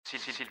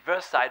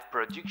Silverside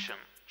Production.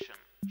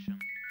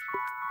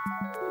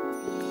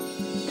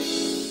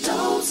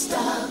 Don't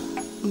stop.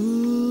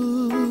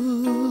 Ooh,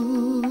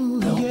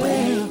 the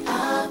way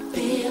I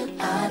feel,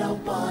 I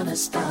don't wanna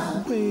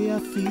stop. The way I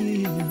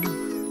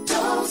feel.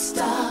 Don't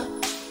stop.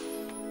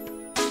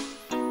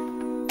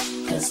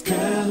 'Cause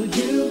girl,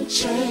 you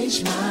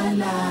changed my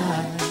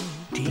life.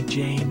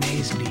 DJ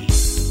Maisley.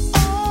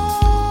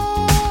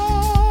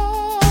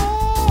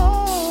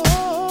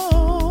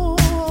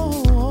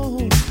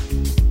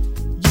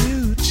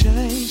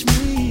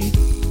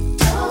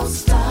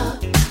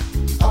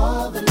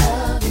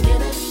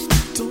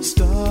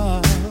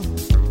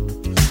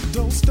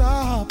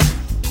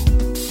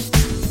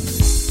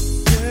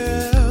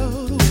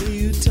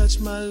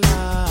 My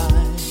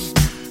life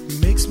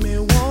makes me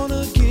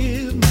wanna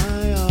give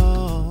my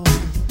all.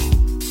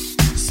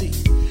 See,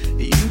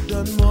 you've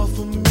done more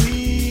for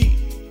me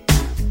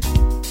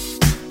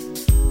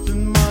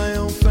than my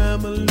own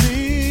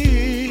family.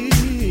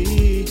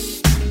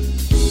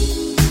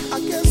 I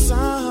guess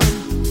I'm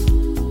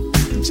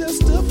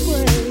just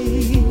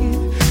afraid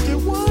that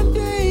one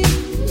day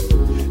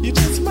you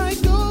just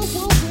might go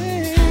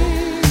away.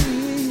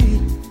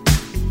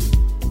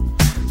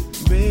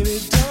 Baby,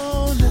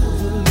 don't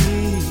ever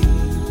leave.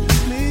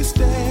 Please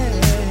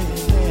stay.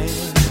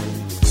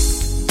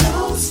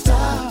 Don't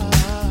stop.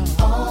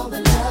 All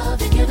the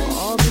love you're giving,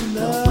 All the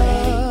love, the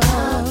way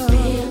I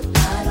feel,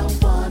 I don't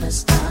wanna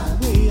stop.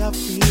 the way I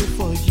feel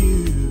for you.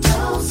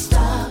 Don't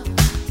stop.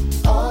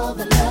 All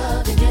the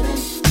love you're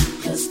giving,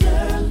 'cause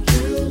girl,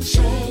 you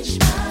changed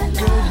my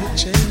Girl, you life.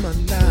 changed my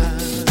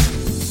life.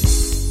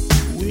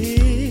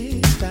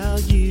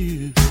 Without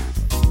you,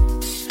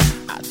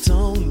 I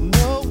don't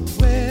know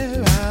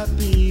where I'd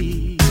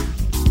be.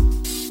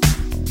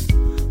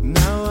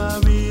 Now I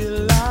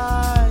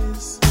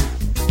realize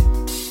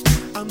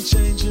I'm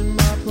changing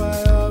my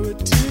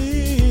priorities.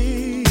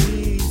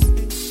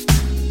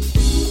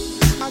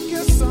 I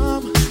guess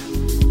I'm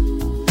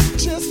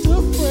just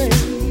afraid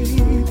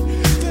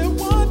that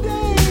one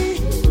day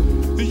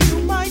you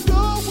might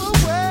go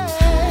away.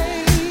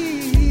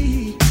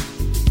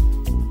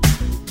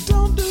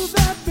 Don't do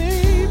that,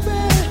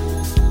 baby.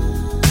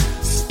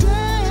 Stay.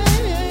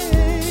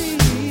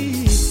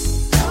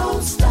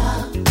 Don't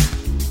stop.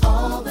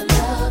 All the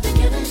love you're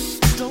giving,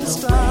 Don't the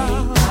stop.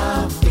 way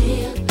I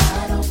feel,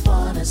 I don't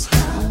wanna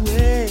stop. The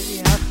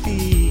way I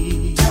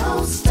feel.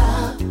 Don't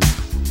stop.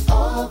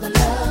 All the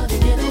love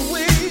you're giving, The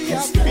way I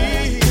 'cause girl,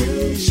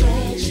 you feel.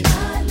 changed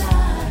my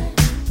life.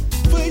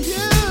 For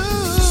you.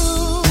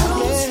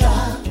 Don't Yeah.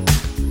 stop.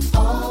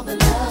 All the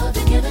love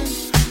you're giving,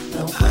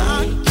 the way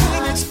I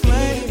can't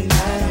explain I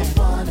don't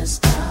wanna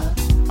stop.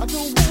 I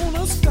don't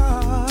wanna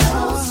stop.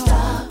 Don't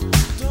stop.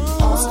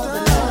 Don't All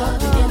the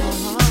love you're giving,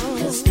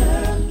 'cause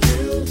girl,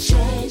 you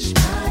changed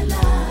my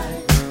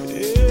life.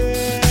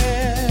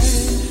 Yeah.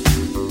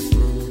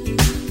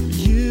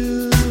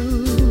 You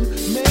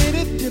made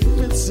a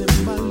difference in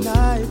my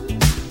life,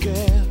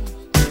 girl.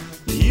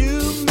 You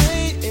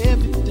made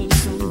everything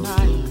so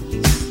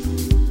nice.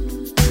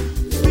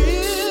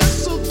 Feels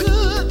so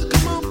good to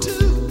come home to.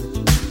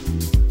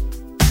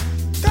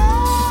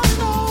 Don't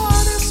know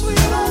what is sweet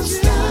as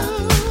you.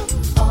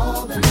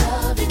 All the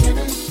love you're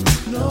giving,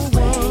 No the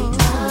way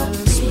one I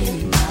is feel,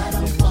 sweet I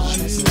don't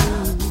wanna as you.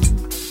 stop.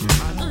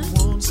 I don't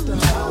want to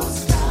stop. Don't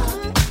stop.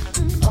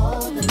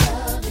 All the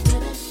love you're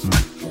giving,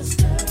 'cause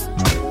girl,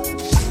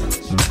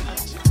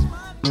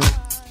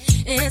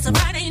 It's a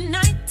Friday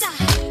night.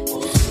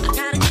 I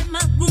gotta get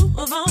my groove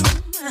on.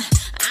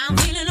 I'm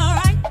feeling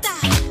alright.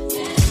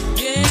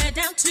 Yeah,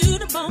 down to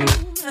the bone.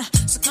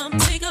 So come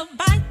take a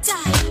bite.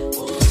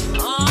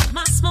 Off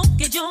my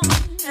smoky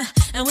joint,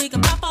 and we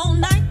can pop all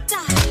night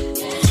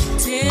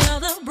till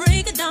the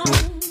break of dawn.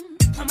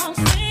 Come on,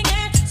 sing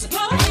it. So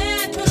go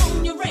ahead, put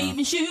on your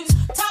raving shoes.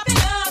 Top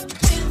it up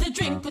with a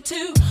drink or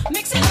two.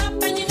 Mix it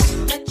up, and you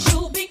know that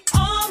you'll be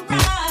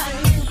alright.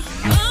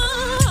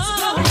 So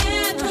go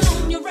ahead, put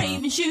on your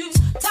raving shoes.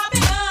 Top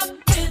it up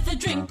with a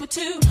drink or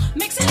two.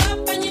 Mix it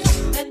up, and you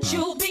know that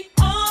you'll be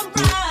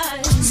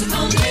alright. So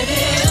come live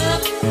it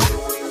up.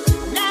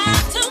 Now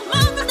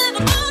tomorrow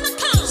never gonna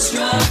come.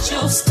 Strut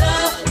your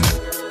stuff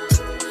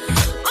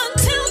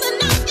until the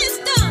night is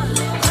done.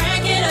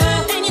 Crank it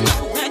up, and you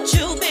know that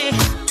you'll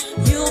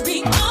be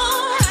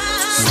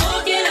alright.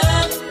 Soak it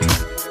up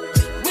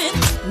with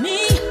me.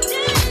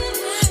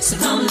 So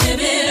come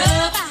live it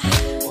up.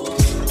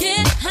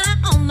 Get high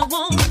on the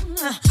one.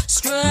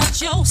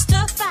 Strut your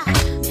stuff out.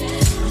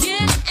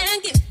 Yeah, and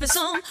get for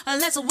some.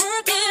 Let's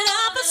work it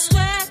up and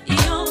sweat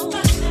on.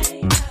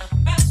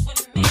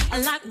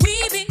 Like we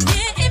be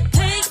getting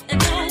paid.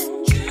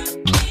 Don't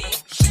you be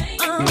ashamed.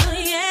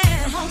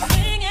 Yeah. Come on,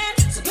 sing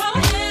it. So go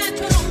ahead,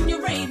 put on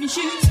your raving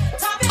shoes.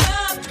 Top it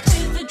up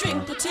with a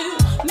drink or two.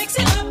 Mix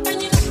it up,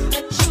 and you know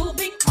that you'll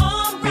be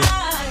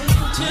alright.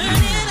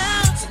 Turn it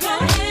up. So go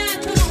ahead,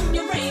 put on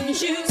your raving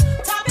shoes.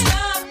 Top it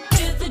up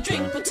with a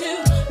drink or two.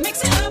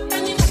 Mix it up,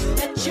 and you know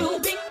that you'll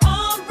be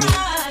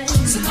alright.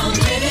 So come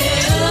live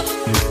it up.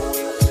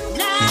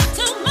 Now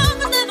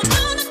tomorrow never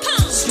gonna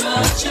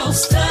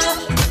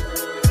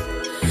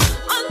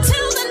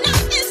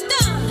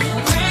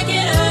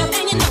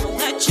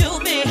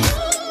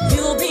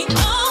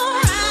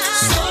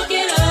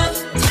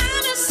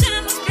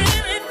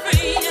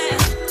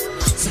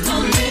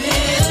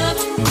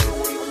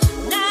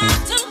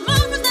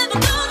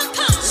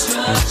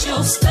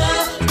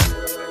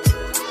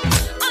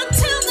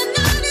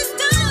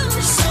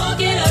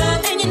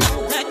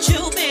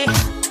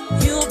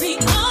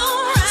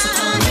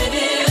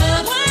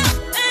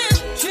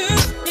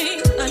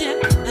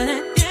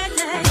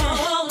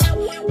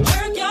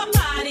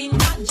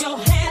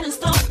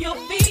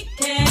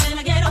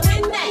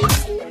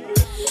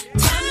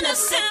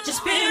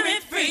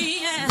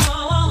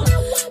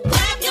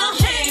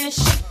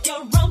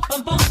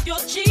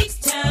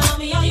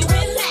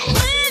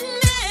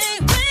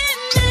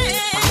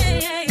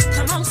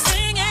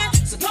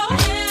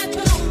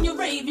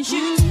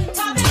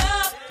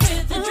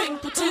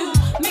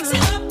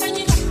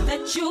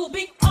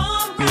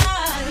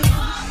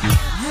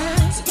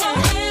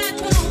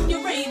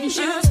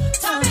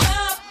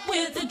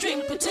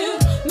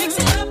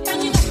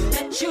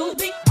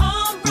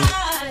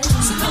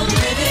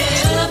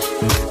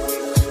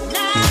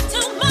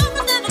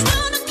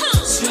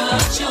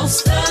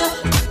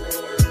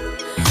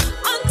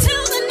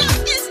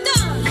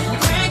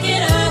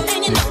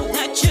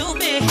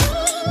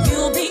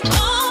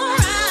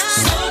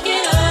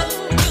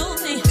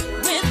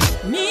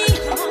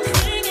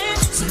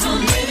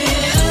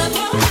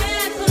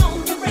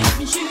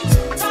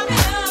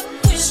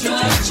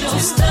your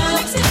stuff.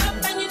 Mix it up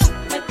and you know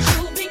that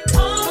you'll be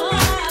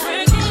alright.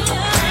 Break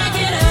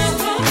it up,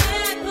 go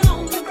ahead, put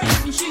on your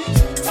breaking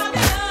shoes. Top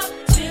it up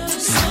till you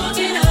soak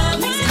it up.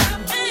 Mix it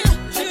up and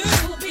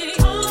you'll be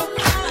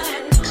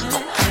alright.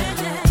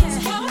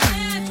 Go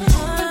ahead, put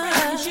on your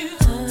breaking shoes.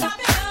 Top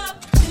it up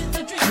with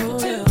a drink or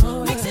two.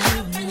 Mix it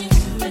up and you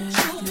know that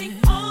you'll be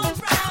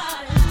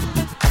alright.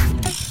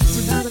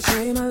 Sometimes I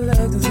shave my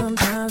legs and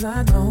sometimes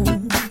I don't.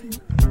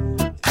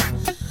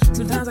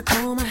 Sometimes I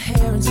comb my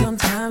hair and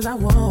sometimes I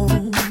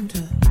won't.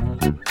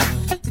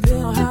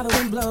 Depending on how the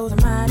wind blows, I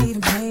might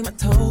even paint my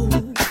toes.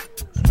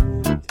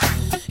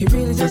 It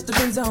really just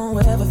depends on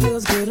whatever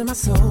feels good in my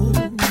soul.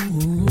 Girl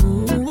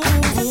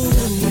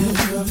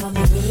from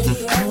the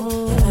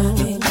video, and I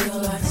can't feel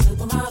like a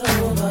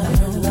supermodel, but I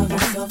learned to love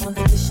myself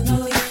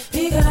unconditionally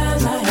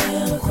because I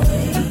am a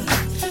queen.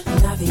 I'm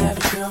not the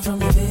average girl from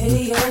the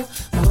video.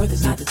 My worth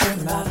is not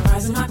determined by the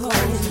price of my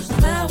clothes. No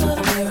matter what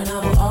I'm wearing, I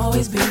will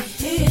always be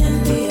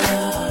in the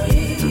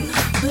R.E.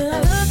 When I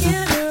look in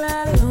the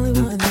mirror, the only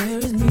one there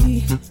is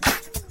me.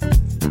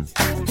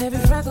 Every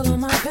freckle on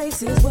my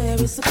face is where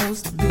it's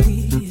supposed to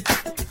be.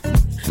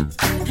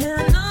 And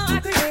I know I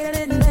created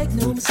it and make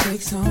no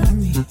mistakes on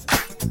me.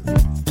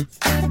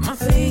 My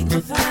feet, my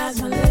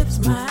thighs, my lips,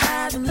 my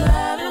eyes, I'm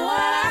loving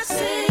what I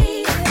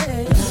see.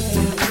 Yeah.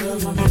 Girl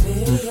from the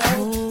video,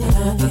 and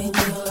I can't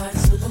feel like a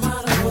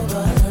supermodel, but I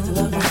learned to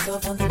love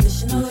myself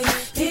unconditionally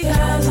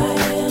because I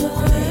am a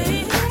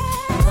queen.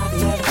 I'm not the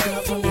average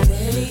girl from the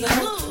video.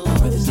 My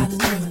worth is not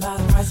determined by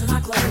the price of my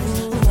clothes.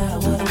 No matter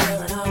what I'm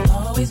wearing, I will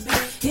always be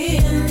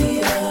in the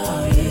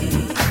R.E.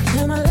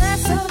 Am I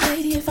less of a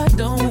lady if I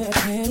don't wear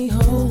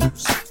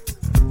pantyhose?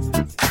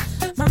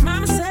 My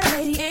mama said a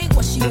lady ain't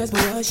what she wears,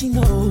 but what she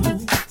knows.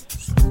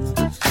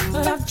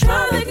 But I've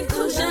drawn the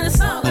conclusion,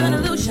 it's all an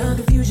illusion.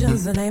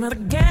 Confusion's the name of the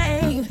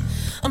game.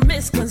 A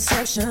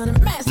misconception, a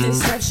mass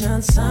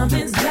deception.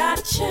 Something's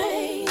gotta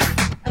change.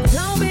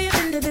 Don't be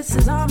offended, this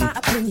is all my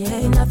opinion.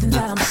 Ain't nothing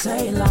that I'm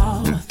saying,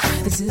 Lord.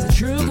 This is a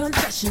true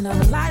confession of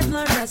a life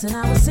learned lesson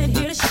I will sit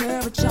here to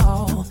share with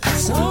y'all.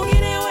 So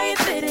get in where you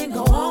fit and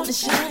go on to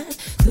shine.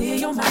 Clear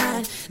your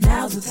mind,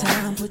 now's the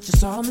time. Put your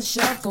soul on the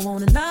shelf, go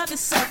on and love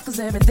yourself, cause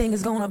everything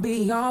is gonna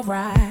be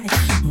alright.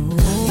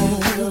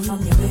 Girl from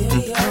your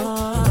video,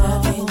 and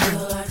I can't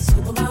feel like a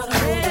supermodel,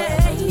 but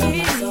I love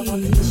myself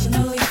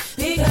unconditionally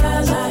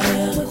because I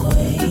am a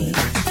queen.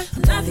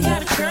 I'm not the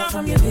average girl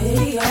from your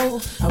video.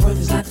 My worth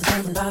is not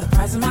determined by the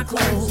price of my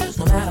clothes.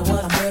 No matter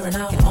what I'm wearing,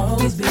 I can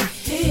always be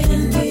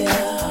in the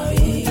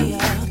R.E.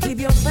 Keep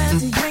your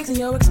fancy drinks and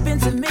your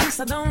expensive mix.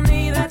 I don't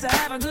need that to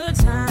have a good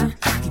time.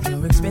 Keep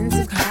your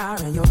expensive car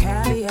and your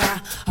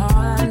caviar. All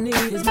I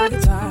need is my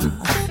guitar.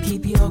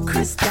 Keep your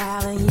crystal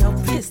and your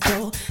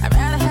pistol. I'd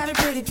rather have a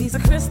pretty piece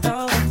of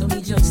crystal. Don't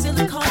need your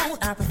silicone.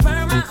 I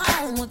prefer my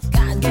own. What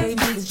God gave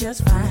me is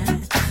just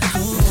fine.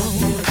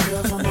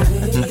 Girl from the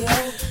video,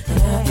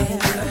 and I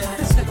can't feel like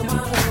a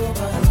supermodel,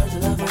 but I learned to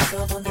love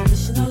myself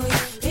unconditionally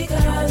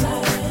because I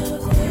am a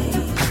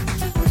queen.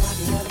 I'm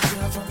not the average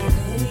girl from the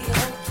video.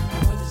 My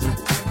worth is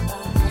not determined by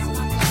the price of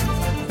my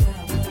clothes.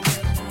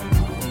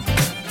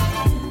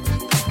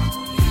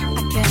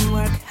 I can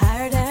work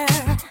harder,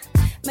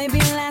 maybe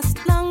last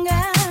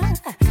longer,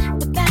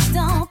 but that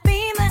don't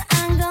mean that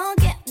I'm gonna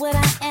get what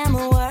I am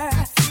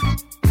worth.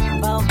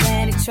 I've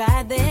already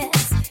tried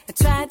this, I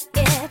tried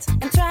it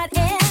and tried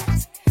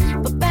it,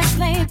 but best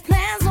laid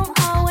plans don't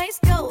always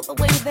go the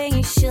way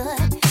they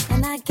should,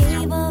 and I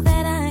gave all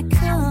that I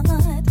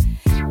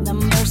could.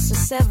 Numbers are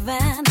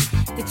 7,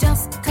 they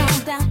just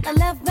called out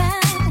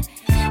 11.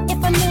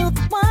 If I knew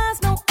there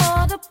was no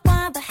order,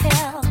 why the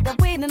hell did I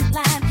wait in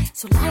line?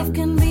 So life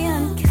can be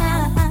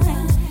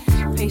unkind.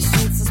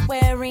 Patience is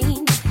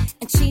wearing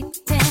and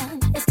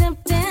cheating is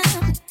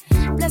tempting.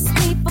 Bless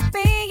me for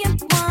being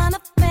one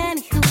of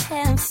many who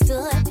have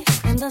stood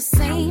in the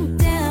same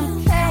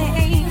damn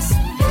place.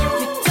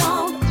 You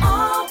don't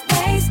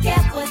always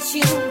get what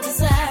you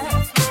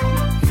deserve.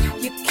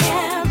 You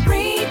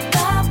carry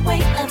the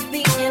weight of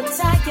the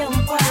entire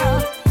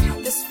world.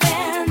 This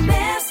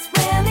fairness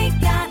really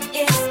got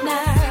its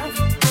nerve.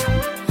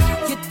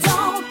 You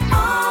don't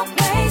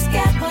always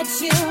get what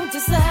you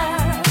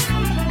deserve.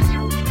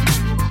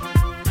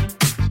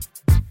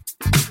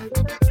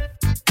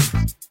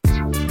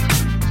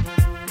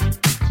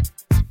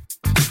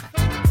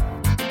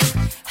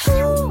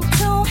 Who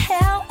to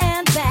hell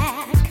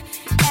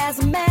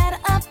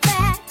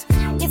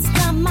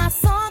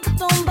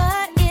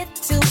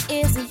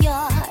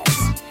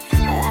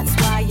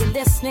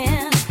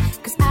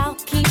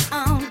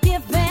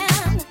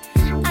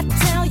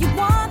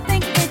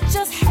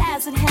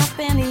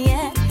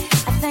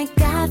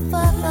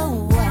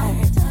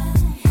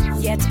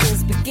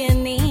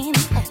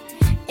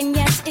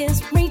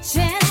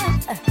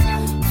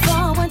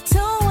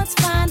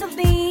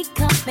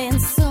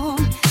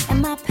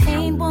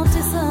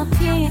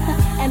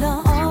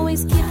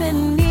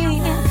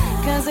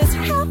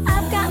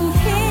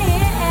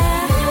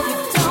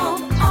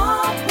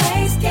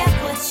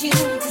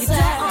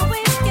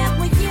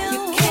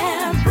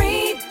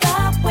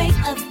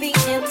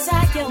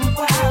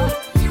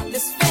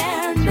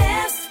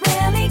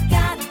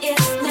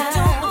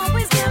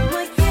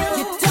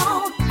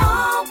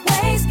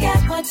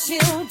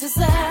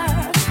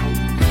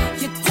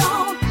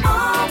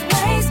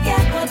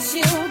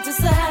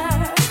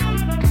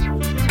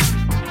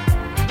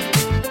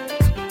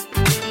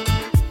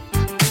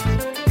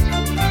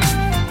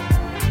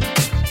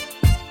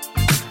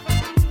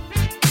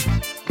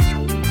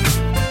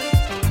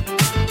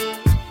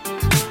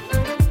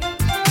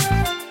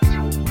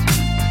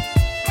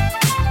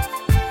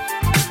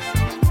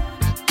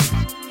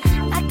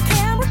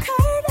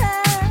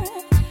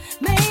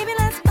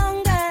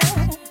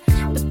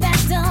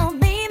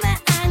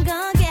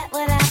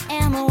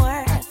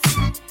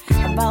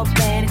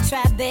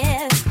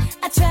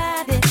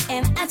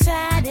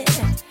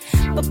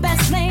But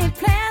best laid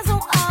plans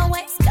don't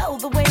always go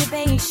the way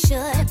they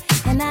should.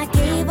 And I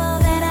gave all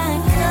that I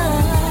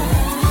could.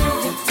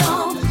 You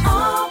don't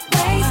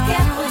always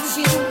get what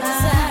you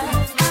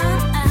deserve.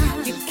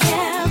 You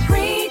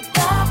carry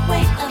the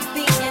weight of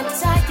the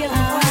entire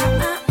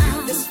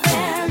world. This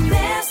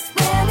fairness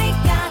really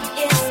got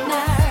its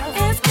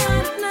nerve.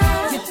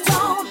 You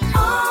don't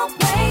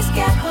always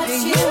get what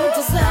you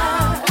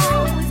deserve.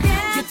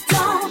 You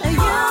don't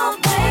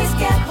always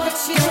get what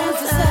you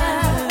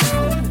deserve.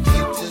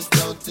 You just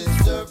don't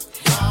deserve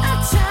I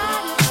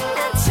tried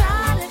and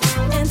tried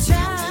and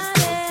tried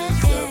it.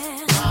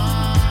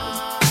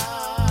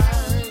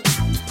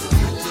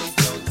 You just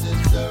don't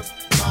deserve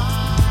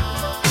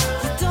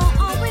You don't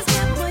always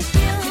get what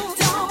you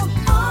don't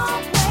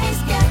always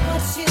get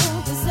what you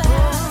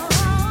deserve.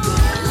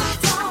 You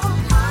don't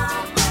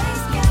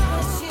always get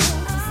what you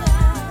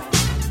deserve.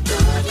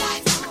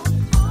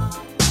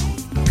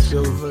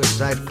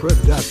 Silverside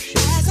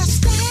Production. As I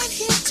stand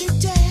here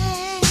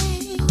today,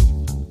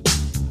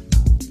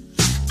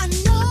 I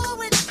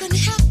know it can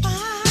happen.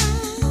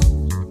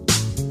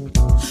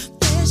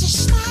 There's a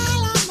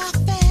smile on my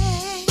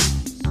face,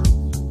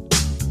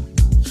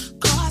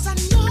 'cause I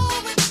know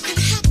it can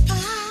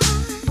happen.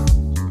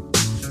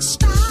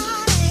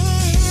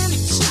 Starting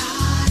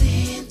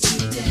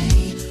today,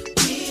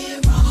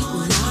 we're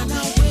on our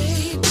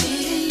way,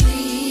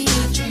 believe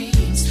our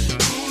dreams,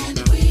 and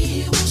we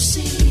will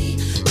see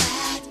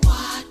that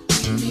what we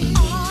need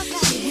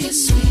is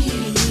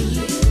sweet.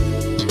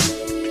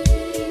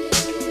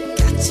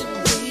 Got to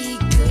be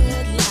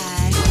good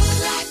life.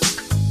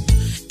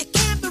 It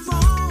can't be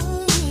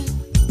wrong.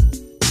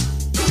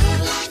 Good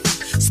life.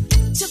 It's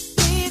got to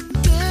be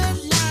good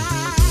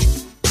life.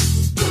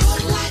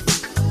 Good life.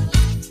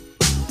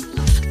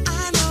 I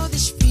know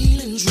this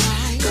feeling's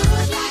right.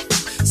 Good life.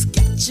 It's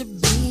got to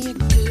be a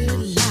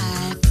good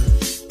life.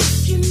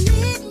 If you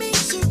need me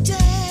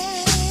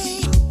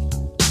today,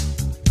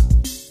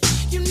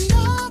 you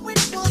know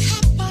it will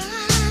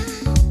happen.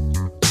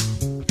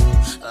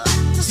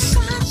 Like the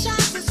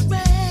sunshine is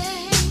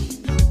rain.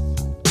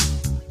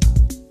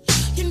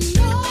 You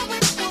know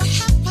it will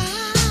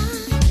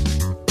happen.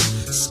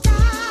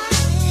 Starting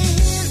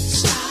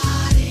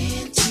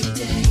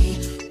today,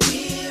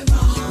 we're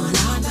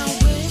on our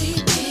way,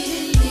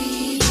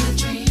 believe our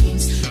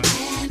dreams,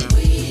 and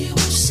we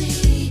will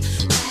see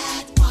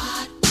that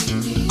what we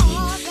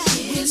need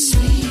is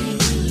sweet.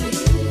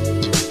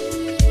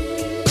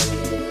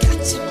 Got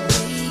to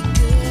be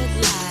good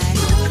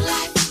life. Good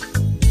life.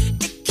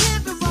 It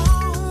can't be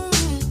wrong.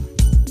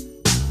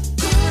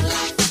 Good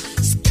life.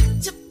 It's got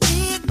to be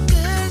a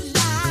good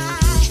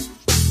life.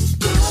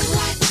 Good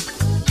life.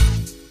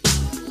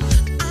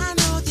 I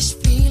know this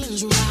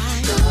feeling's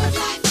right. Good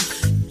life.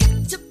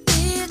 Got to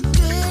be a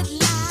good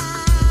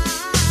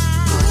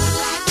life. Good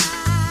life.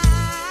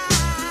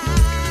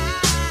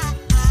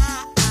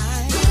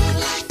 Good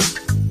life.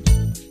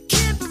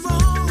 Can't be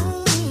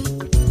wrong.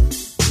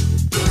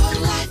 Good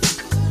life.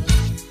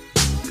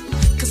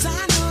 'Cause I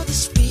know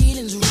this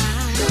feeling's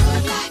right.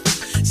 Good life.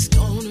 It's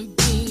gonna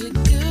be a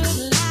good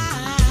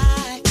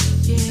life.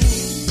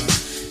 Yeah.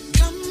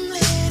 Come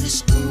let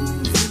us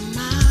groove your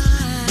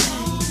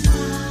mind.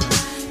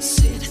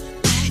 Sit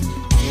back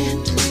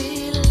and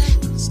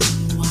relax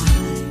and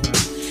wind.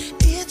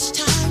 It's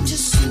time to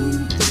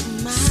soothe your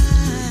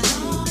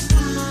mind.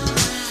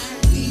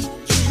 We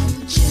can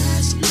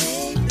just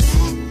lay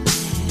back and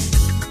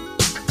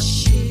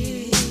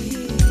chill.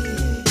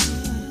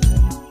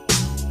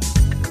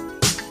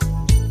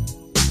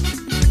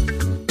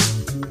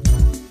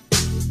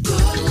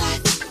 Good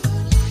life.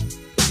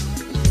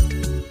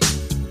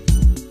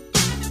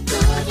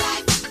 Good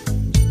life.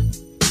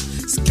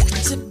 It's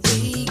got to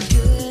be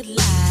good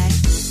life.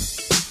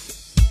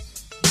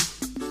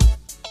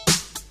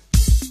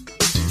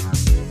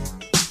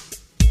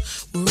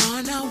 We're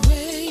on our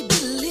way,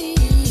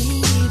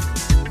 believe.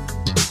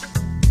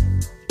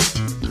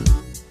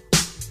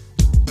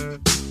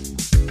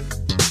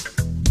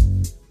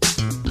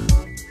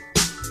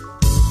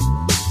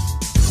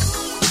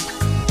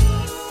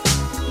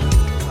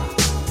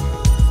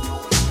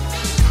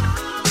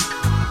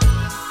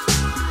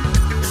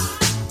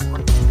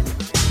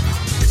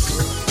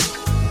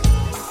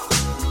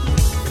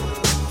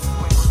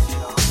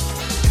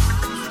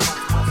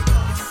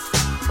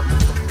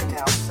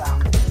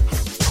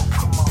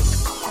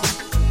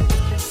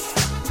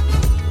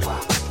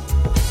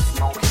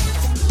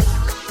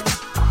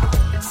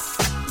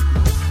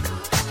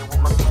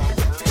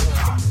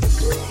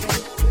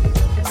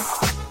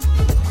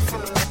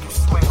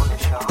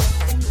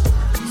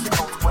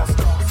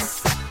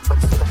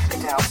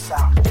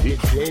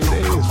 DJ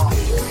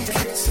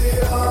Nasty.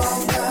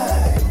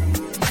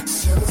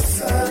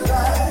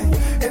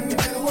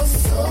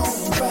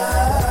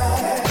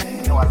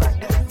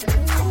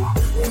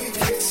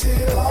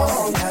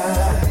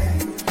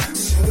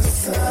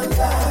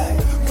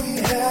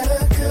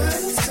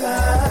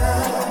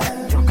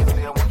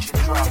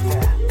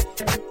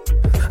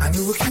 I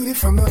knew a cutie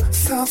from the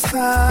south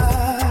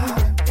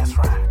side. That's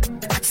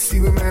right. See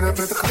we met up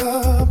at the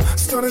club,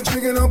 started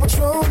drinking on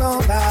Patron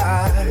all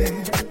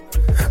night.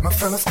 My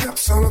fellas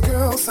kept all the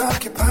girls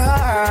occupied,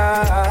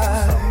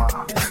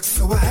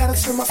 so I had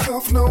to tell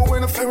myself no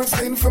interference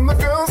dating from the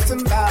girls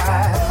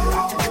tonight.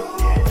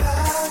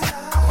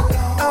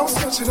 I was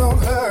touching on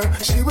her,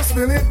 she was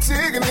really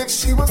digging it,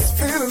 she was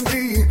feeling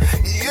me.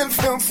 It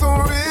felt so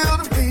real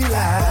to be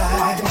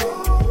like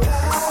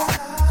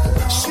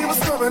she was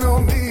coming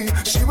on me,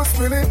 she was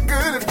really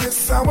good at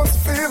this, I was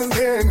feeling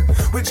it.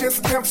 We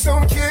just kept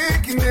on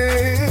kicking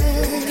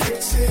it.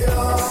 Kicked it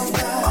all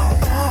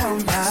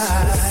night,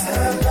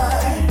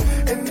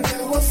 and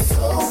it was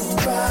so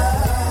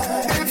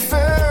right. It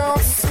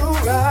felt so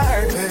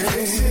right,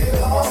 baby. Kicked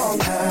it all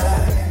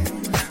night,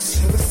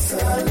 she was so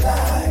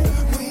light.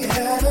 We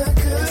had a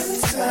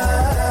good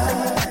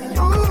time.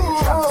 Ooh,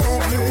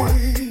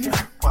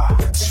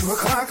 2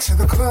 o'clock to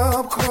the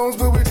club closed,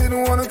 but we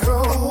didn't want to go.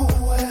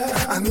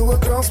 I knew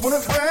what girls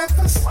wanted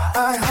breakfast.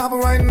 I harbor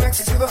right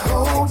next to the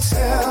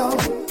hotel,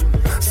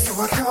 so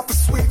I got the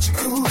sweet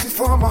jacuzzi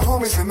for my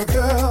homies and the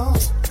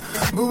girls.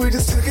 But we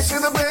just took it to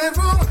the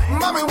bedroom.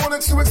 Mommy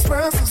wanted to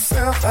express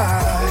herself. I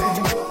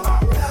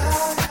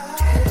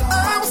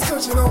was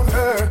touching on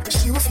her,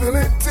 she was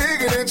really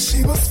digging it,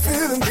 she was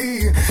feeling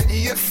me.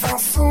 It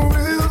felt so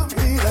real to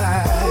me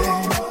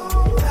like,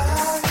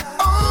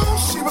 oh,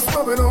 she was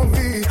rubbing on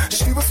me,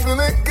 she was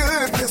really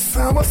good at this,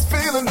 I was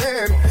feeling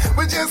it.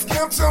 We just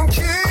kept on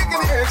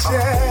kicking it,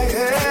 yeah.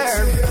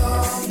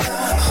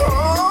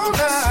 All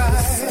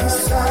night,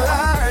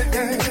 like,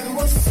 yeah. It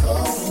was so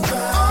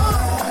right.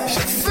 Oh,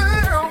 you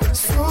felt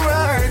so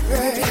right,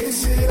 baby.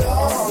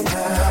 All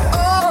night,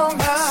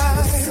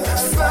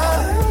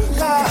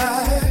 like,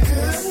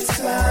 good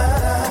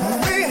time.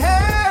 We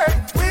had,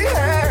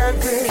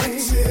 baby.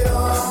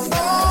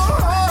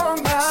 All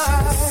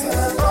night,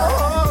 oh,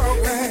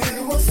 baby.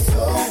 It was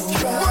so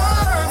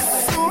right,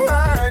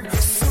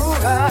 so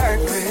right,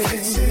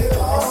 baby.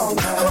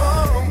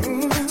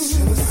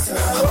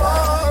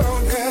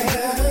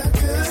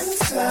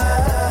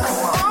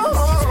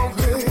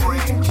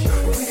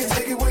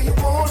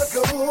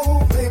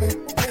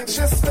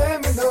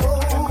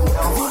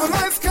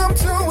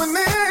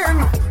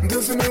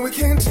 Doesn't mean we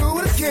can't do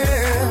it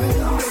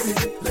again.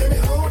 Baby, let me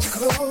hold you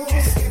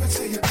close. Give it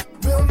to you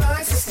real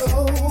nice and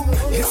slow.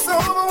 It's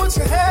over what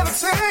you had to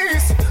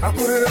taste. I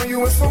put it on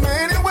you in so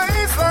many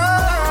ways.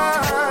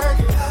 Like,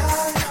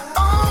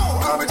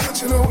 oh, I'll be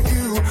touching on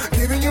you,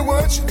 giving you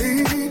what you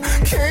need.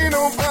 Can't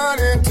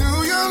nobody do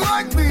you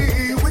like me.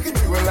 We can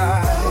do it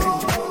like,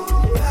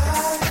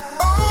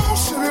 oh,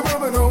 she be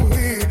rubbing on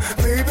me.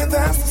 Baby,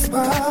 that's the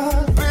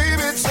spot.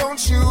 Baby,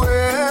 don't you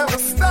ever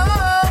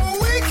stop.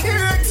 We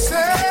can't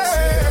tell.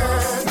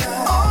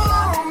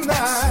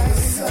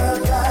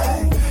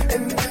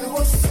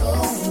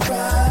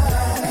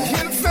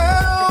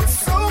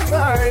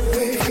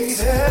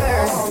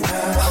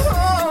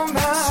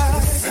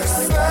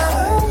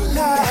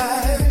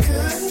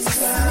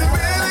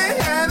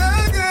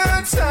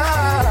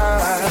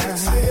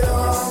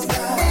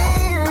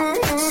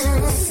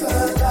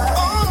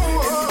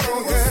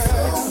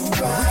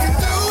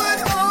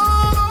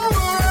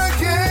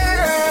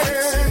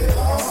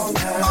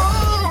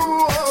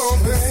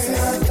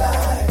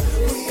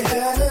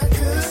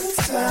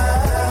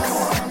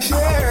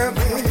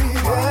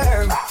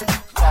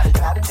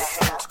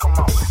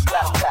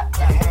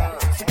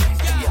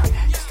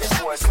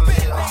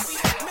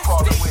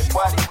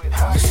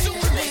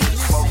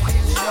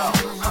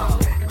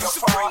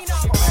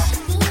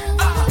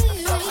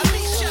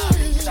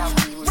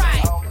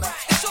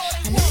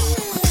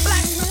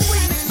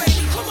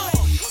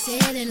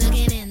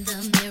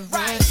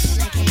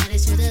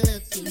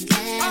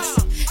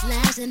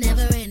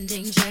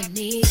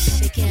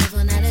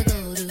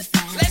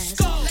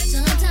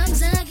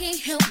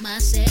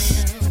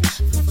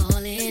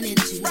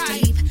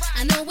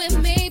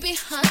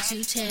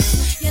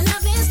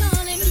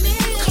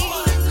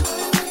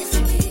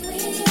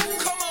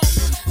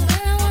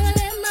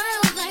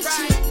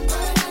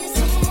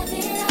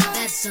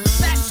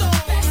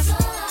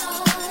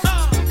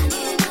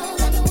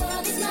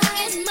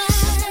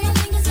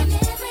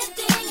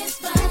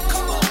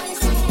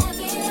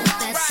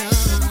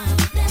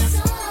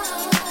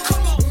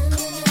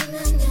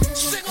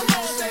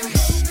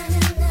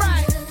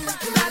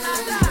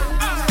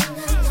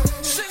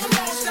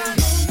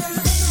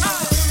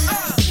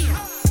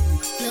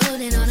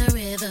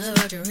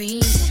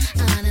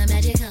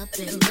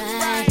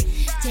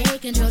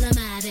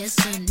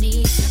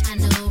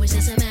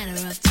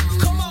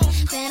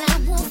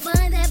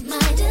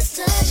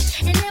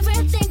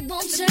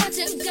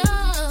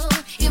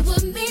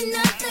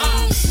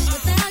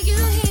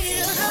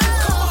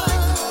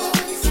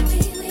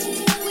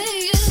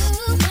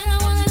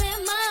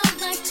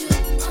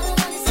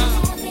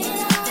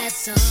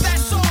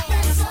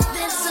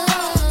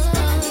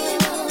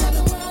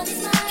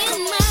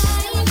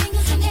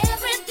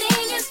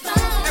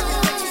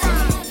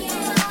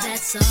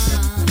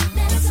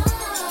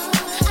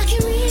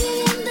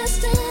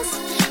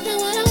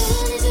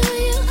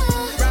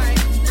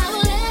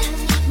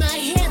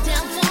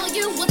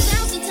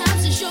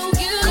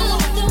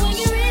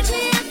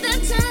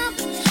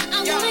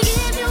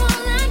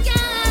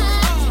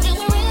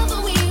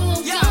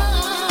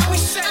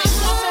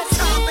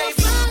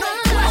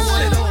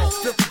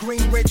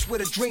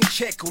 with a dream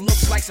chick who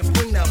looks like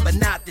Sabrina, but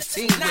not the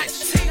teen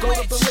witch. Go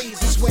to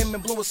Belize and swim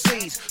in bluer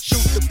seas.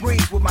 Shoot the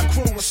breeze with my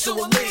crew and Sue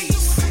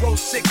Elise. Roll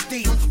 6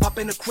 deep, up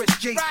in a Chris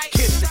G.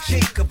 Kiss the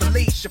cheek of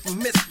Alicia from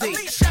Misty.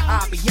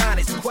 I'll be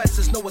honest, Quest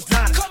is no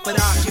Adonis, but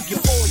I'll give you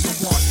all you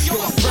want. Yo,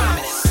 I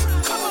promise.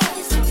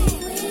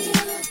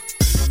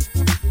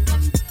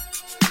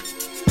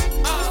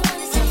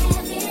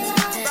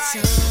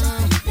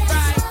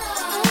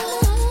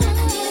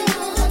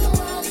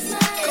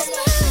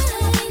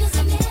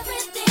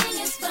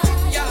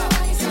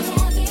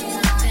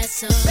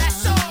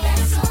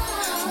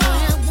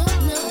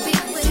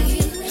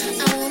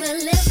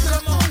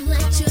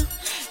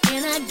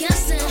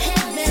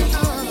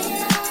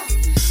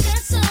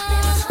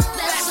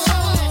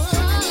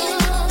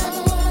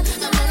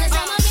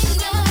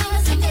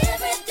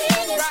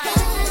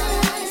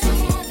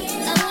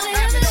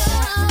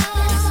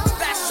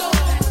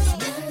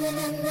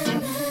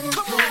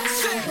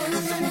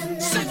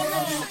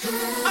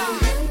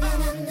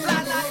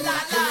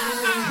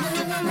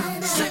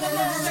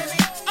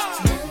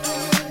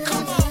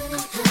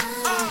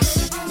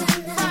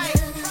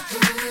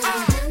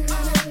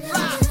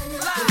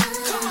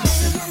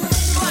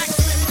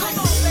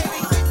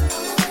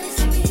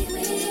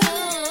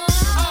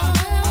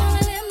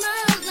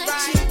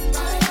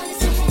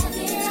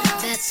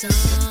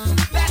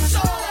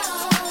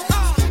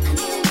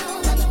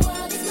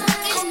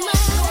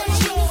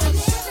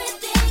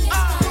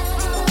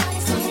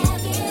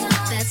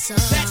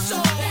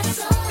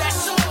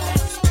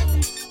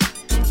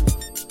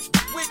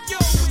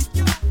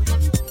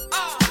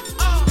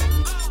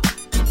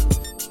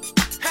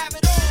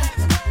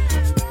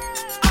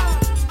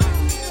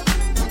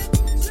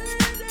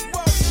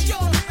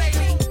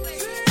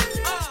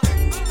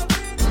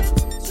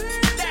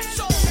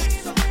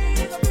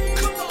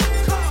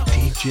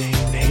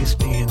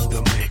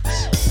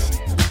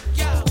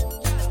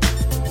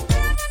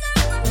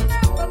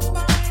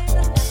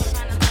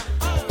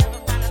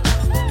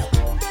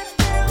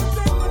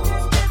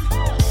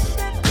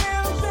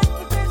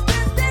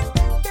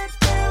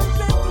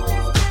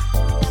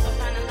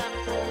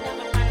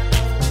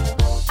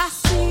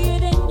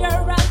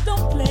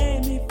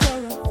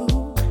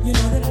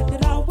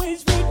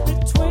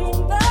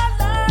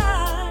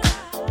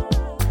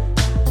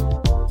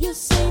 You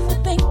seem to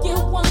think you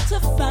want to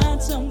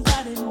find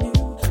somebody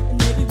new.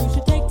 Maybe we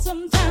should take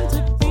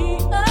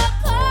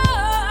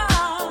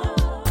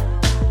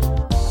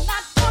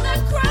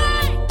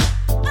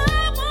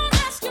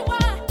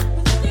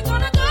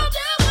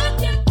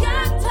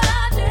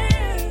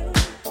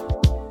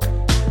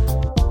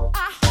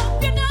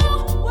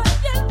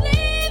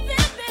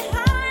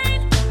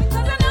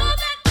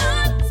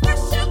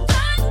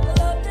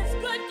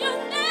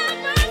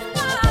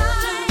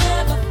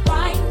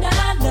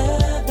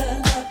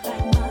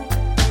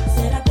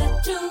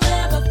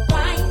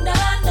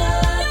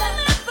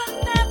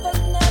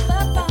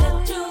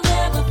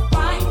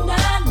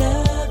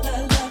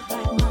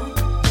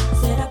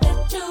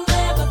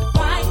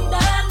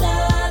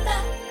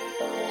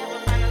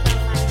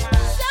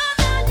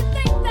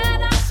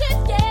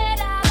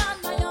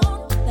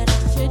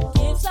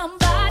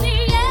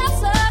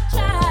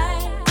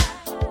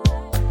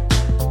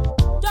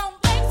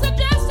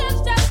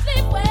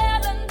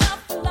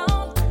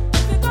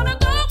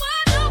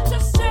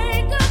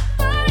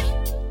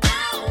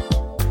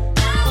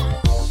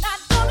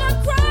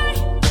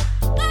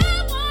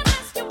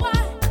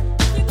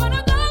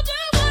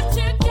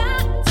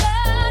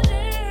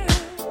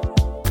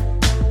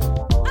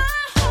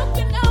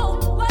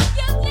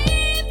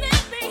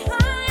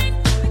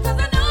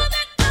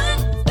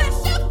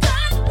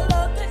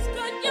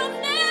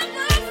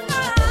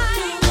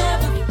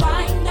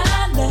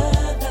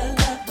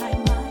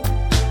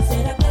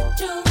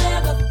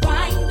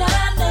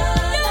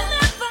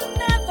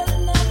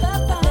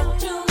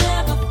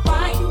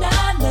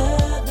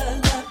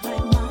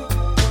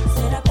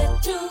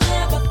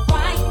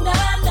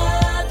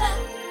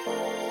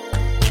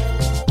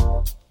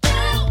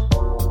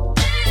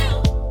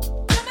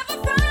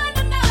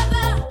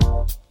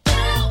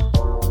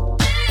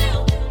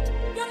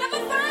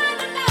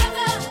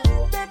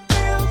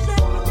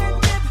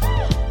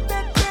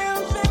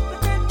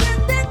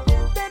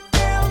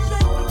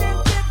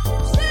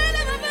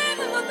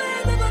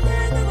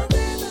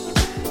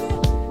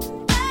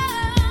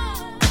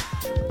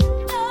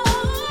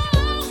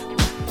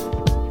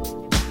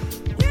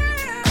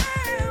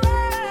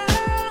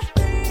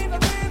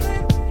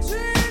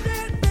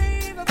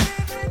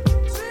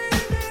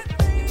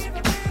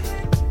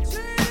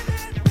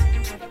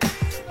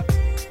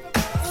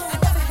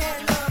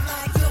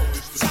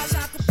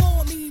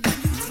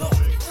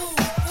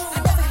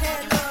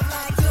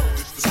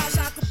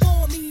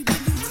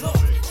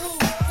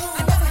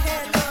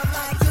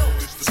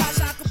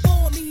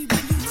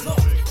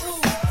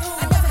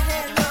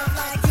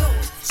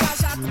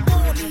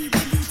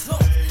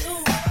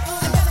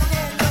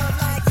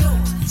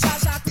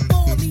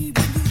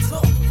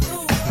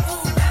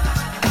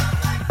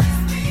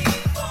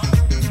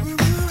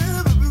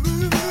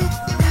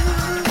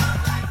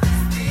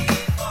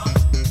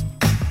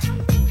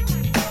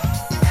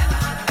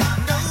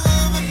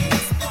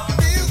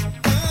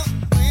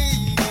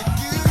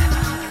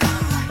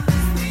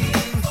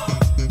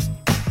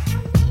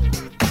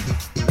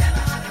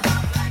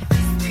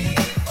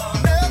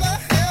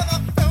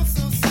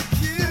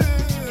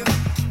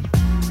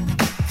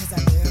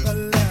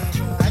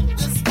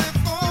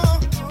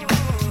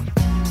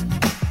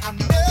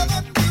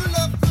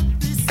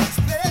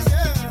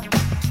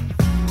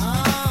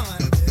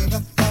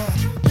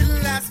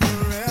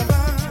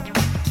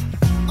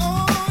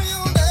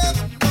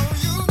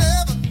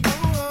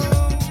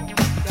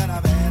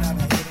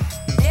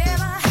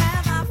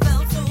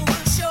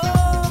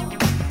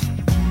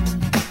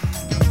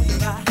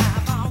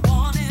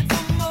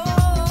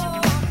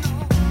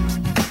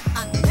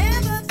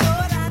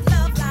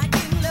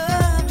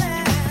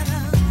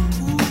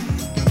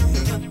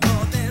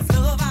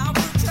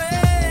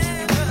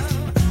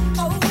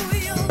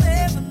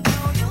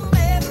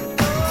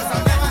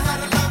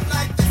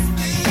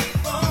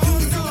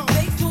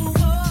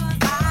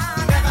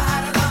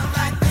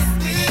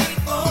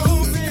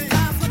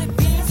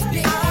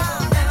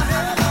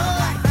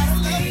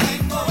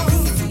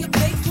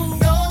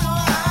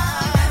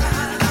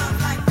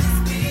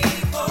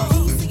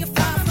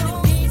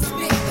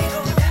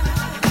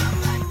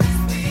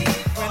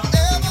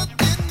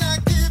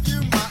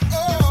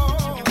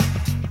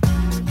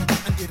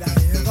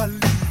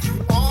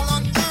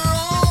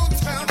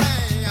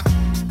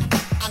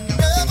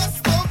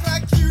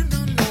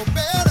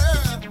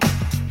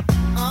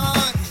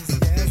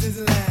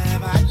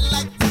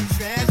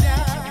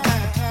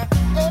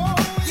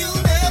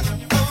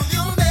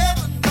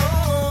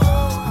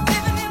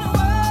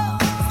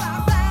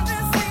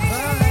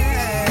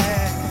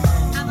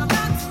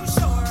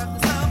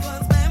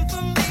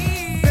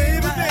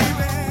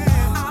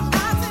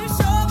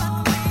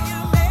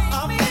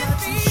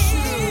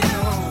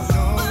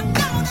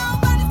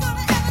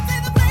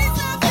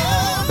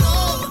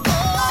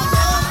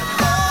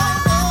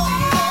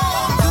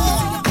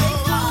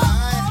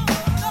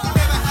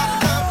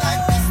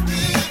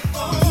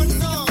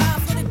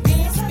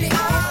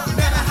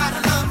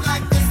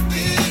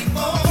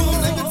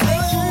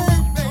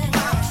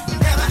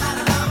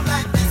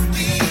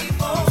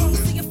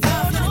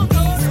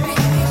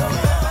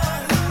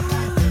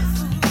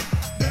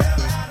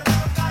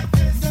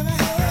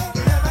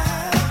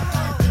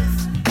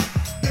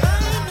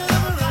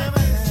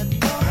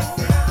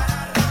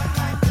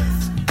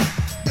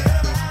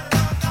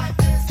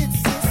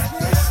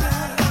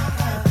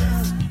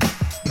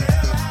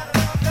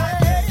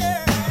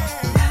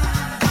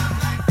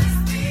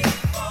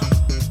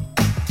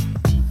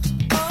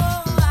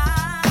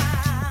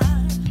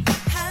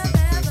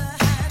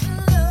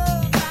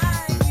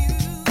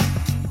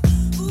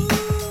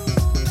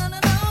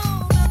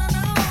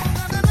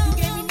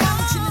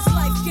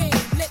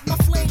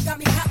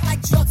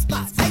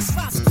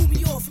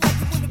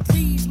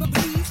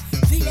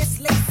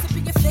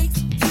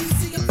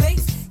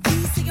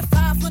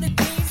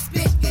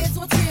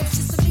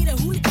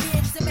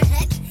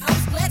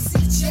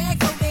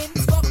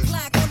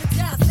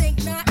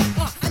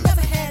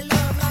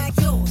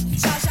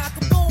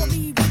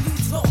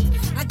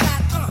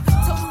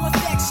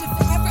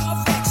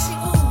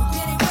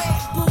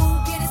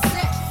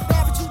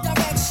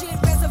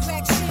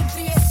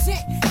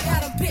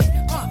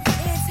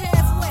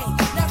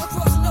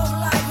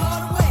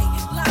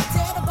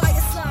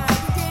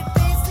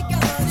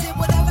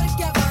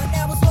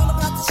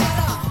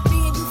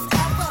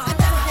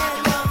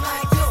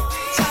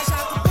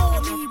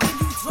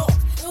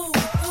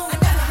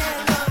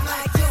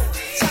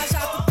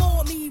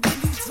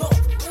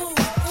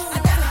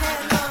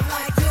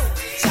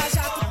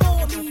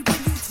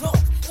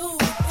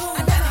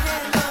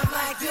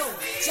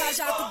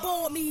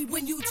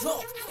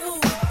drunk.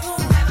 Ooh,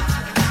 ooh.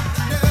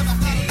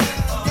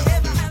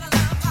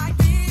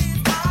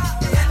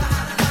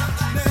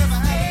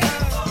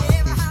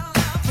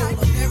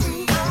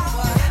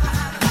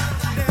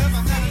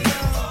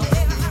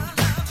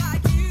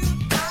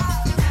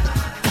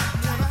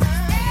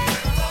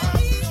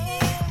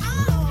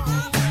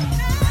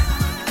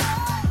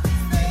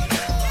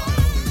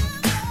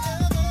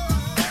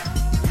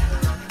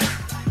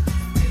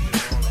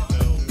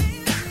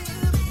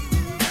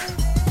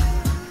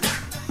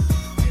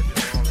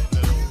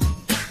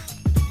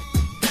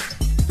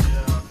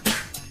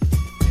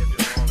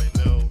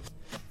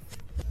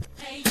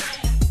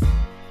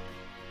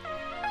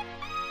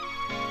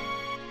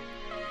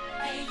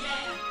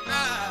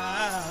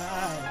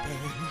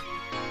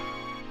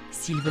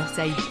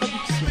 Silverside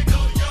Productions.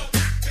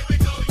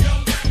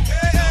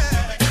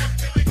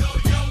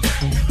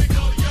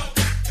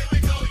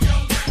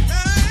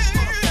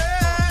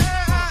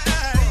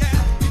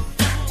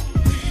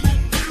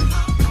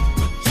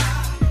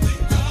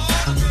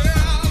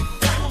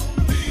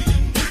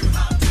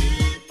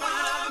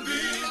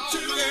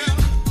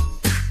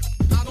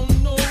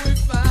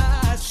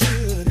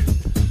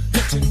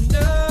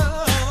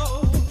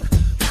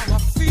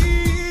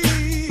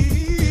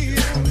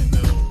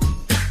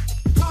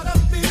 Caught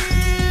up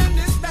in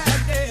this bad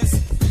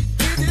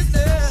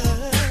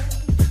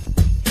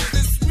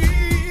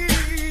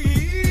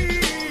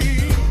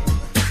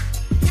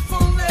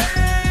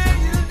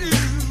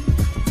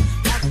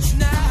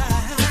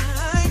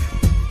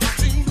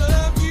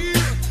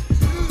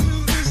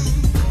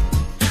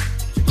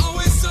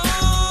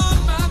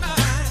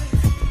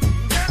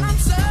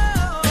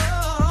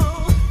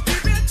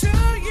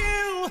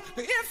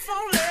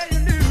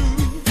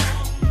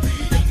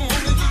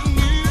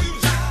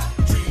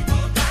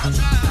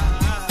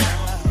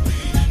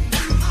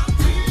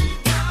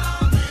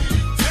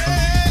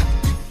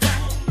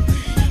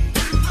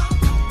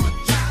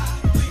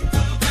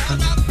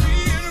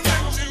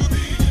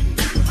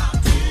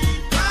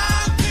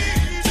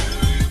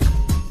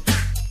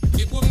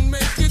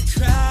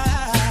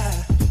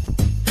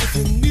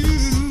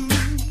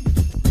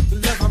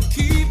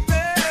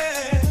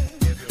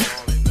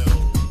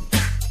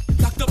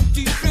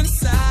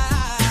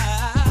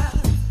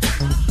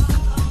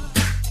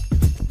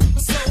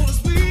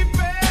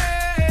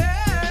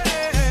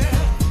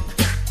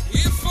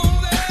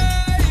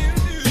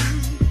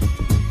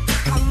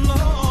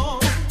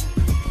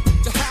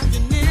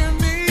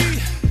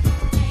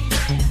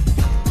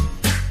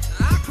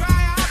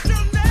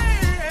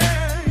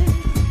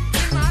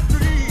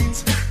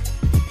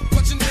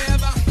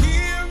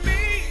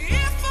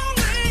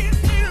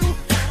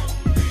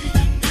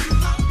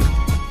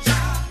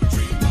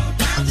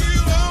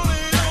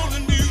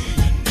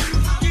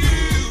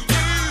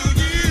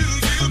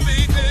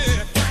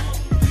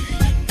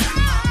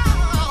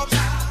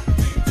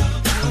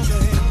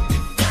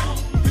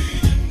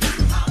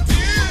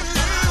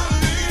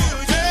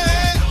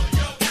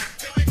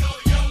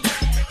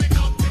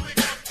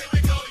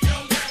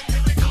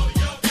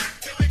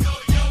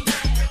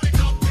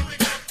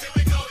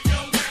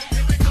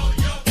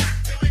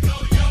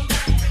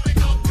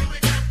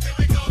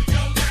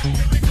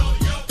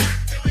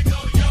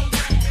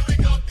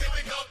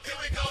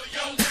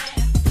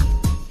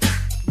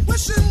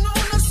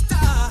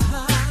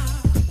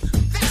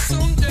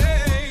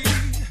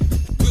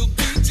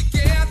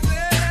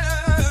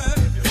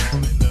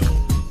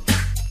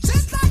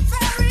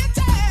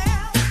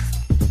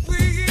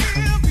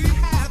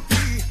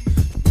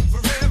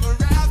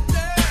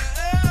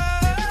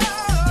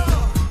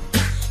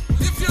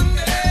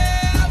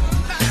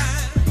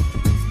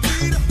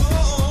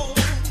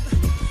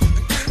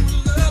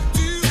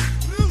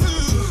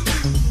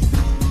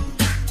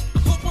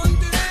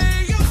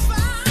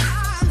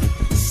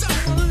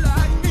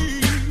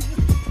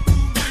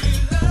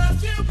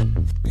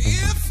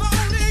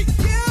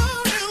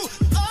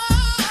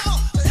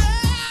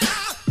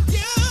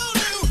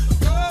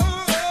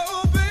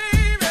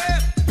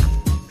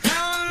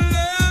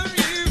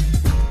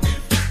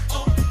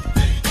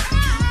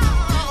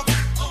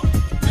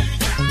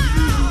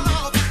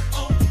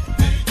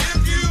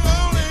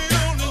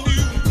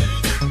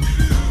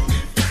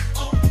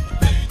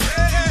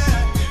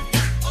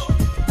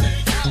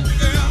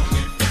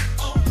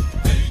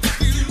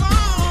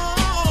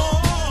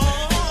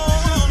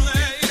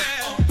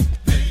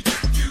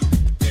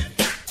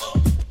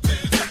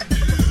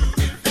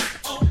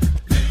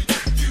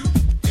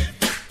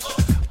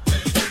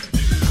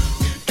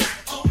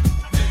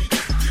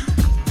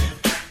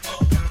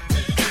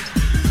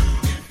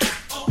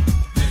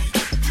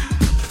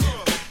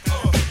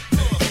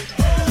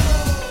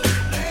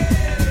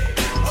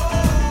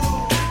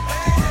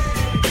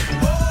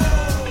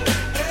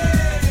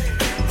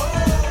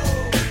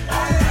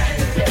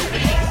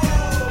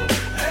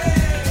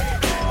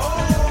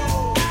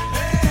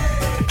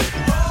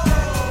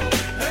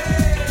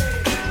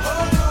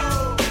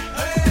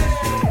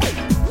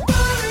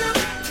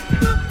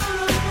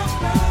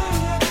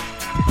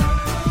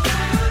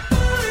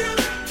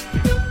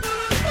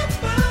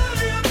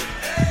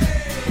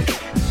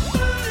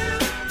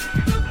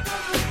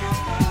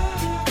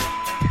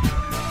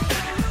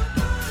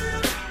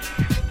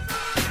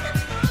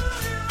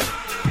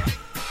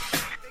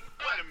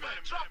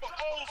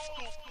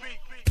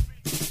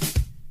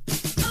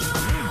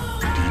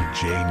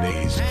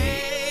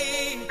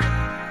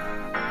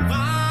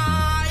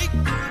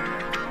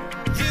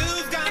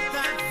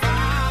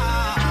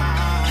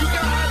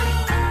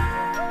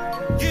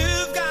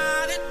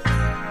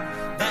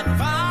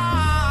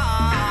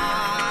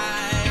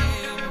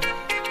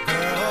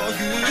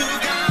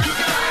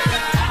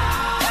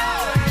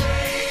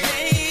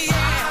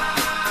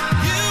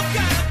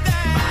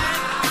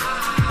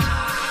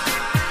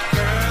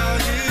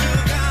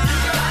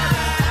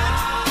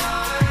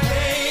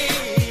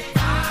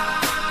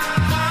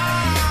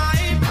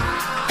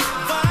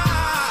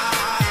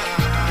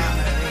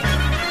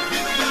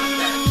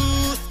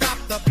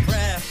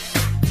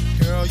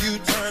you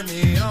turn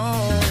me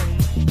on.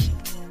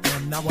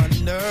 And I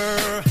wonder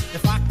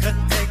if I could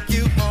take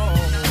you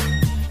home.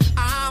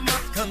 I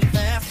must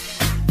confess,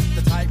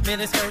 the tight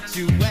miniskirt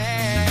you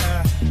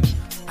wear,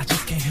 I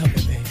just can't help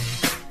it, baby.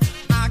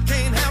 I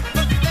can't help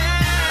but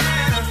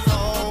stare. So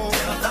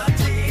tell the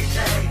DJ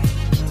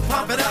to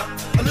pump it up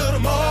a little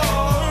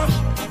more.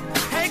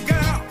 Hey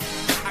girl,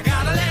 I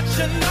gotta let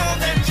you know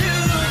that you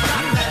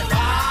got that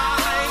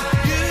vibe.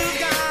 You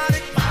got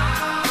it,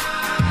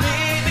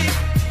 baby,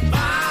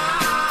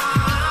 vibe.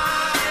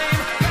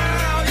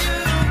 Girl, you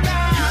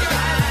got that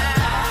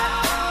vibe.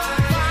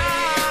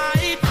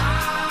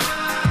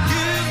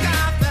 You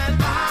got that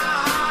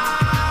vibe.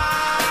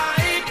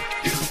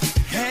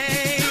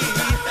 Hey,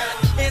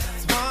 it's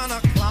 1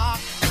 o'clock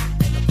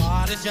and the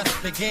party's just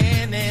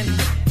beginning.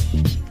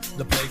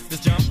 The place is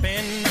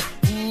jumping.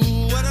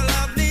 Ooh, what a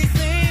lovely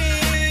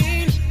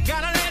scene.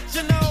 Gotta let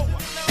you know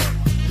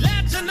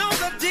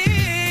the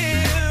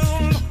deal.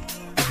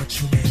 I'm a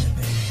true man,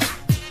 baby.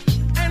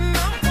 And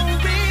I'm for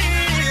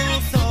real,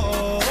 so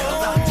tell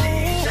the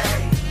DJ,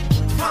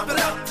 pump it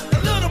up a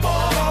little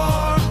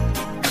more.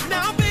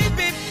 Now,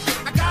 baby,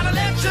 I gotta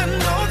let you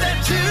know that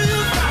you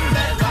got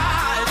that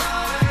vibe.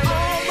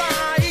 All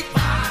right,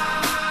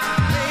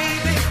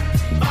 baby,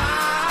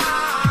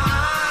 vibe.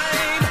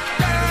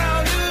 Girl,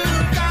 you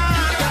got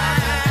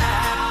that.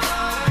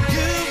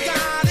 You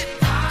got it,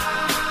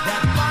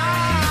 that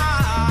vibe.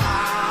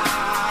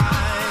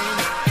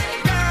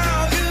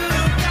 Girl, you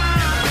got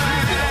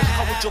that.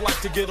 How would you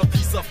like to get a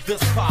piece of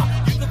this pie?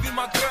 You could be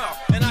my girl,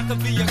 and I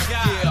could be your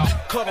guy. Yeah,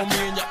 cuddle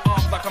me in your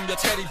arms like I'm your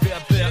teddy bear.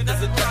 Isn't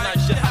that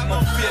nice? You have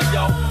no fear,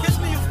 yo. Kiss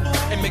me, you fool,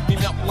 and make me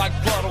melt like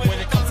butter. When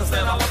it comes to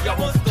saying I love y'all,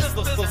 won't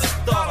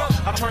stutter.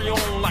 I turn you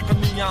on like a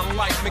neon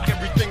light, make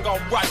everything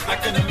alright,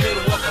 like in the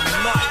middle of the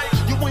night.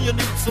 You when you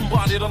need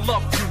somebody to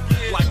love you,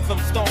 like some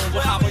stones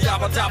will hobba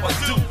yabba dabba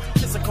do.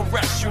 Kiss and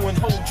caress you and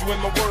hold you,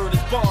 and my word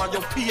is bond.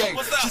 Yo,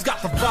 PA, she's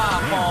got the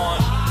vibe on.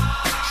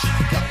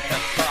 She's got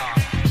that vibe.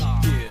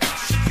 Yeah,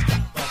 she's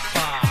got that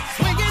vibe.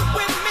 Swing it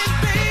with me,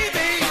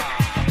 baby.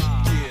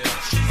 Yeah,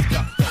 she's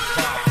got that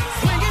vibe.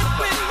 Swing it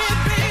with me,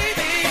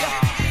 baby.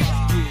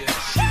 Yeah,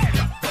 she's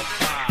got that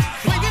vibe.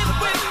 Swing it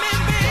with me,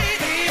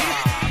 baby.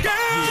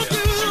 Girl,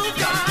 you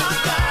got that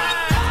vibe.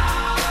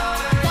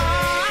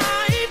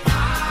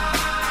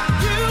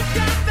 You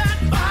got that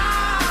vibe.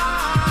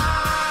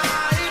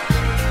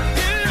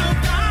 You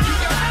got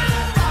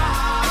that vibe.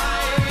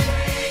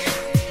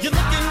 You're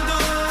looking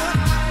good,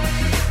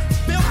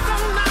 feel so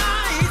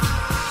nice,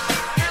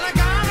 and I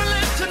gotta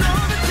let you know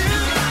that you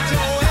got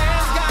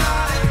Joanne's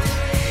got it,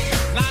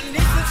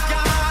 Lanisa's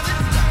got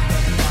it,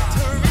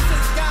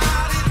 Teresa's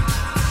got it,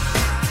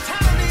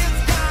 Tally's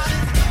got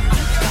it,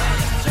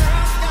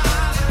 Cheryl's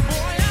got it,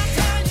 boy, I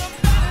tell you,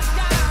 Betty's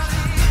got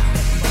it,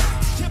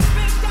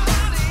 Chip's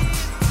got it.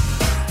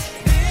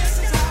 This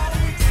is how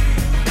we do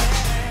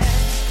it.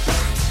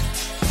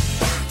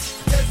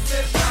 This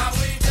is how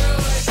we do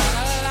it.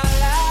 La la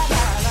la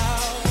la la.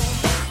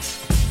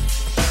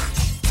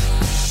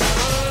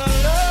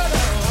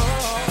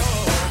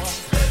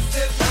 This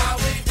is how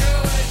we do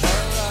it.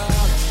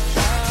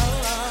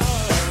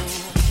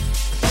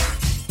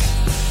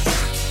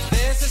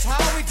 This is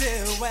how we do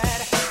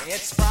it.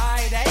 It's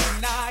Friday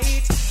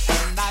night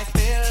and I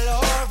feel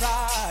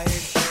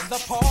alright. The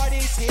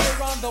party's here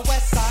on the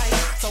west side,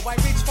 so I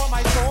reach for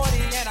my 40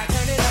 and I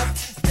turn it up.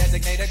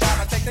 Designated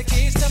driver, take the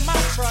keys to my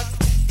truck.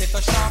 Hit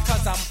the shop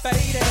cause I'm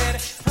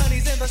faded.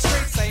 Honey's in the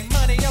streets, say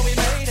money, yo, we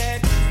made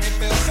it. It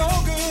feels so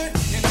good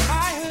in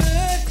my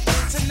hood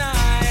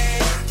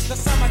tonight. The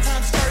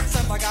summertime skirts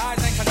and the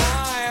guys ain't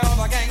canine. All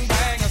the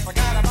gangbangers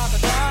forgot about the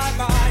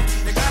drive-by.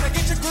 You gotta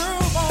get your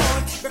groove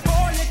on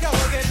before you go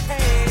get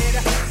paid.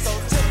 So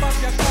tip up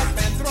your cup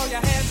and throw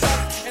your hands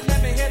up and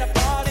let me hear the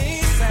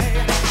party say,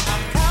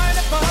 I'm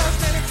kinda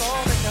buzzed and it's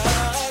all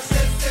because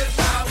this is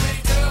how we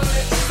do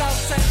it. South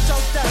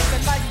Central does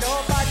it like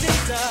nobody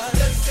does.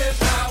 This is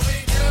how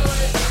we do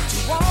it. To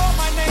all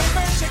my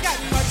neighbors, you got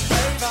much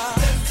flavor.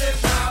 This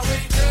is how we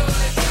do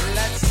it.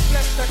 Let's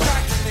flip the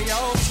crack in the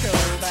old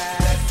school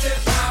bag. This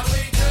is how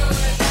we do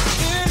it.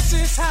 This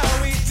is how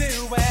we do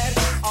it.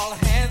 All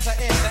hands are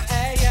in the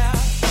air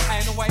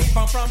and wave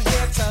from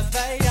here to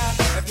there.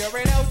 If you're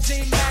an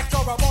OG Mac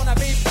or a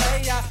wannabe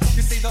player,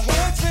 you see the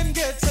hood's been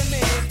good to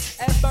me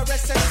ever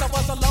since I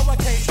was a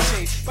lowercase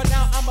G. But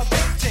now I'm a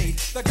big G.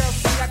 The girls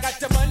see I got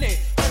the money,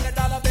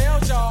 $100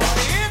 bills, y'all.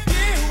 If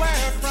you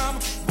were from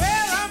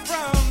where I'm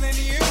from, then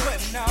you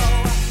would know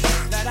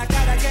that I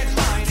gotta get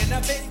mine in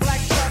a big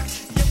black truck.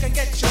 You can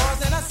get yours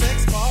in a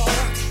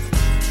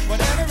 6-4.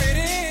 Whatever it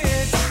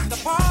is, the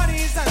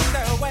party's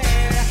underway.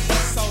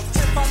 So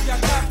tip up your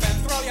cup and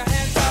throw your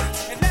hands up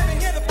and let me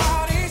hear the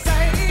party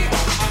say,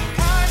 I'm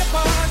kinda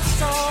buzzed,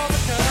 it's all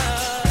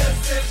because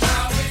this is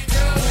how we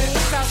do it.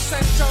 South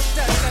Central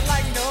does it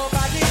like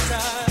nobody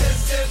does.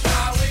 This is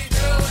how we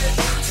do it.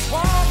 To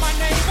all my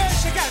neighbors,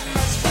 you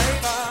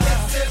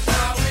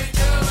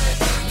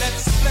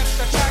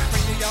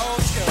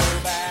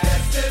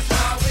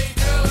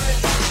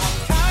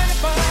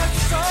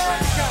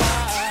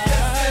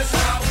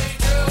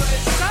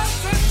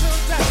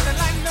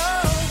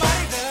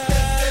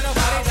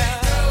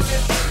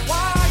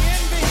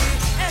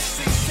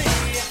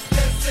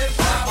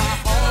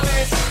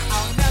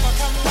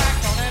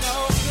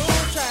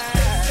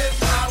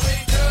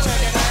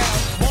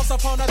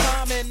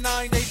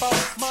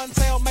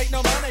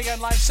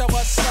and life show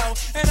was slow.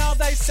 And all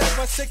they said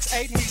was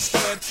 6'8" he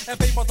stood. And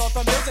people thought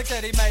the music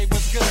that he made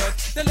was good.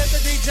 They lived the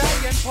DJ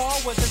and Paul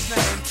was his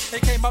name. He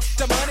came up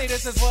to money,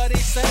 this is what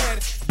he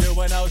said. You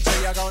and OG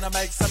are gonna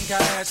make some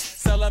cash.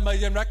 Sell 1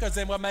 million records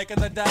and we're making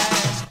the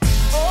dash.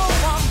 Oh,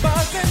 I'm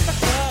buzzing the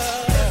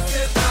club. This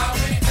is how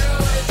we do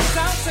it.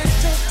 Sound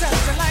Central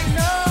dancing like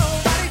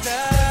nobody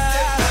does.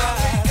 This is how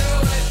we do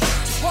it.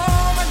 To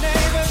all my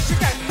neighbors, you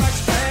got much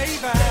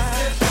flavor.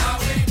 This is how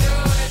we do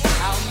it.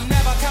 I'll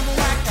never come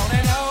back on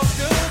an old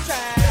school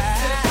track.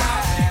 This is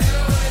how we do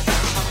it.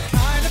 I'm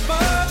kind of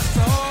buzzed,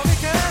 so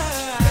because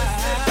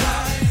this is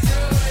how we do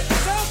it.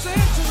 Sound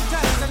Central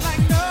dancing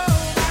like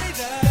nobody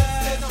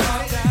does.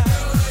 Nobody does.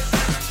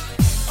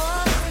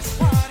 Oh, it's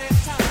party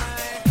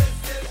time.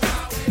 This is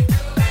how we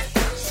do it.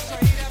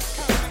 Straight up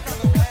coming from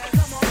the west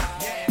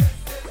side. Yeah.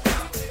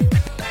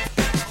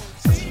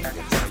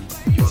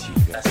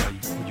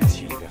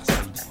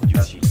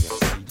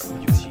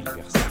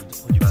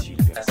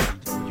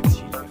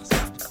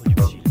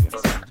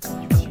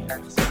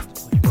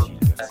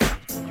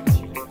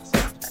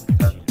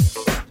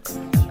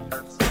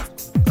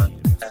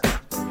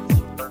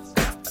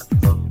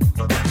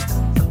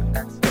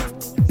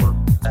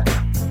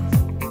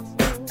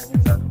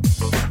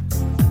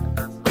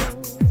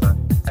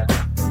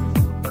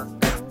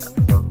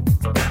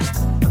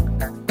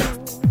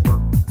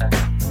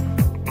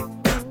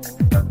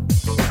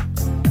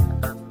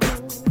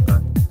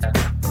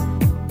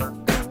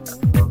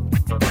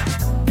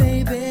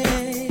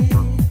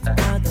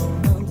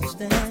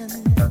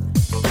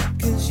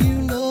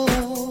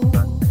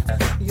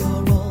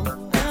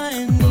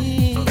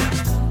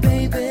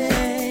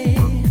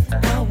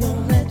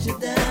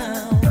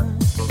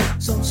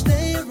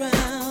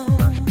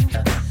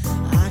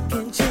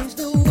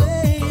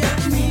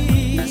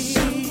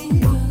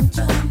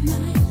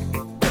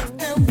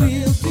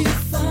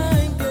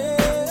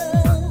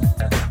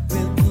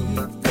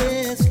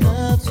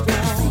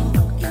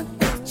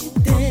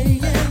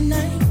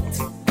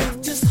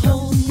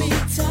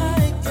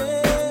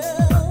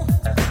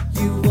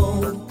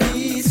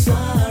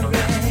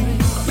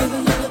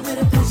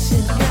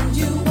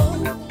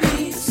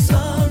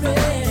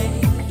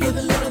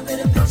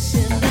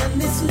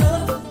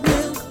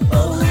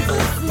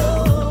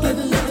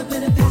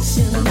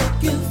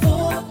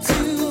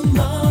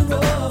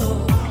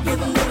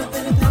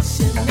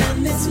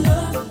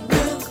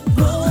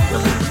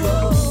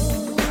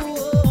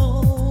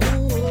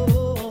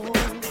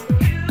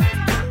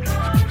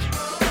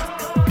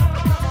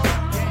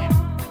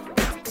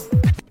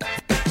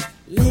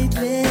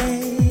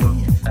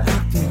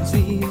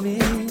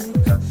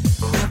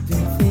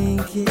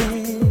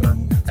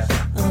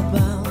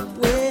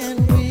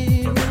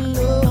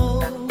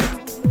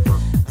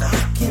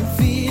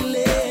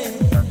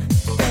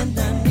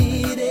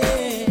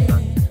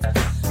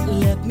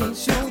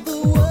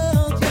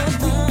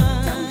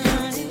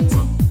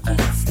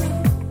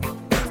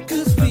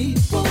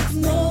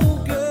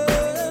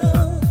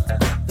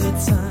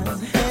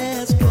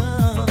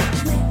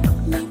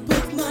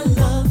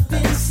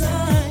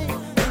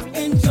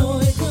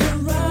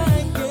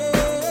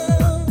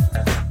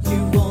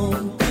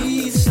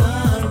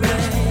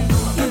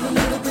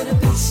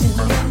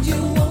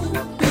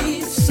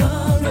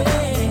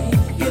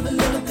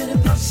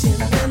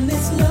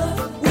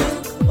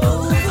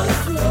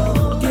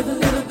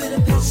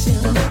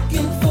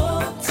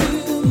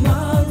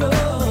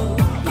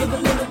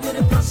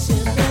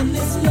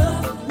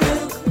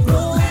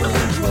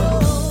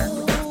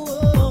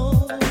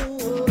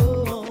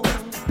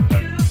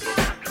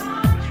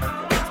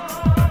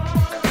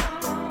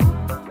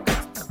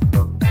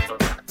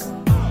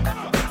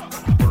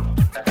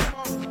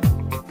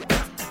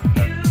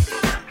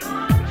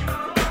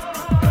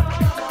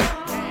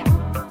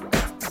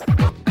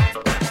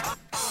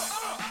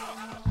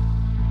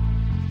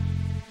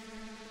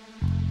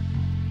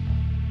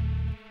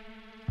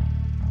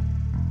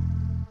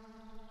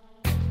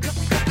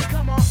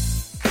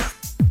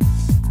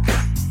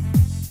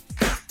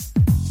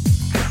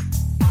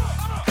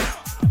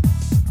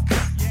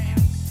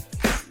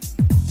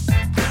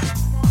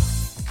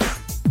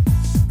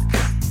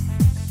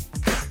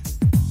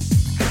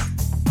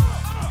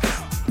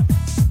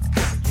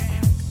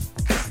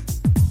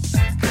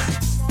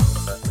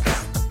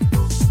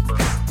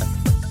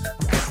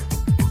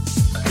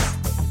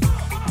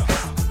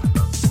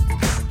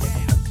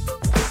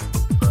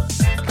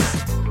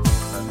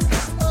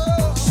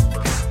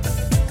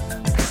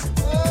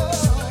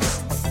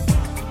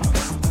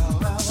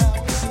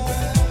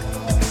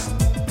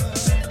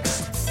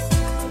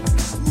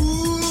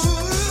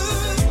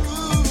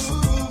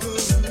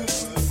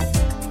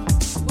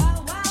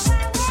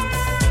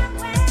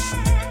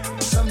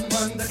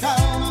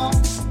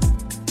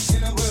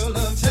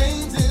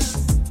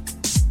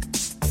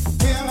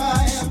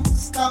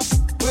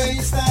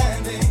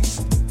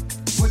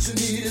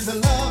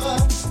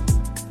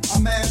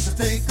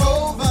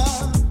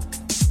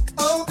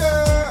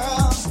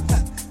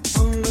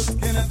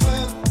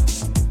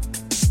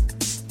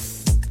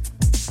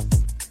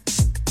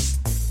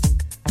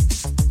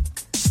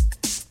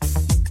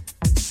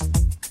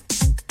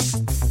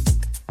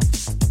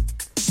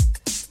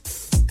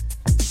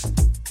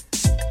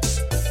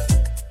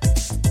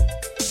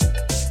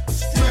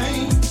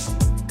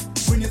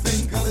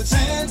 the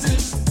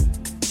chances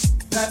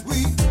that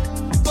we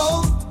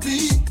both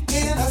be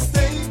in a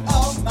state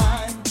of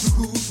mind? Too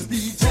cool to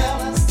be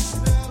jealous,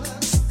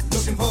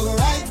 looking for the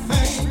right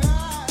thing.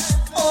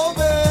 Oh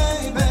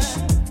baby,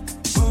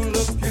 don't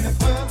look any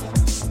further.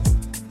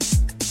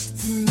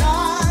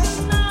 Tonight,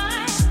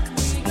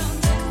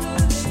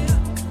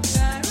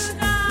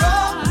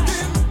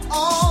 rocking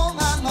all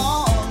night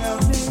long.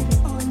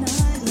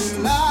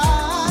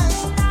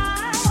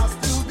 I'll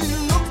still be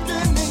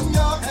looking in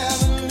your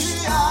heavenly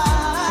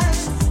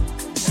eyes,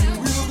 and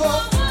we'll go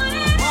on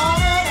and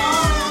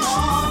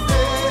on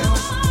day,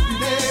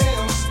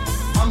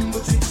 I'm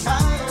with you,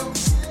 child.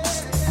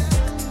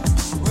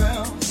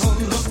 Well,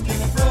 don't look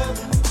any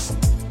further.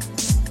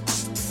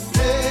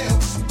 Damn,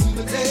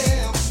 you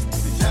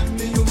got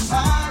me your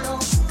fire.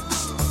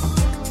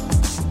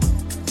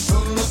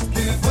 Don't look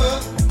any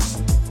further.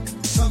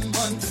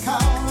 Someone to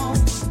count on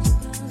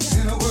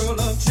in a world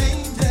of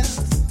changes.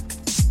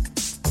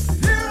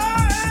 Here I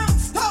am,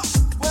 stop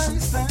where you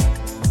stand.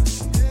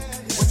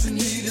 What you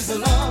need is a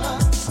lover.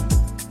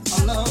 I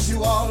love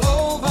you all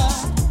over.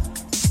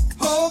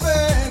 Oh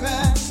baby,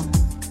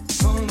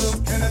 don't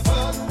look any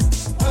further.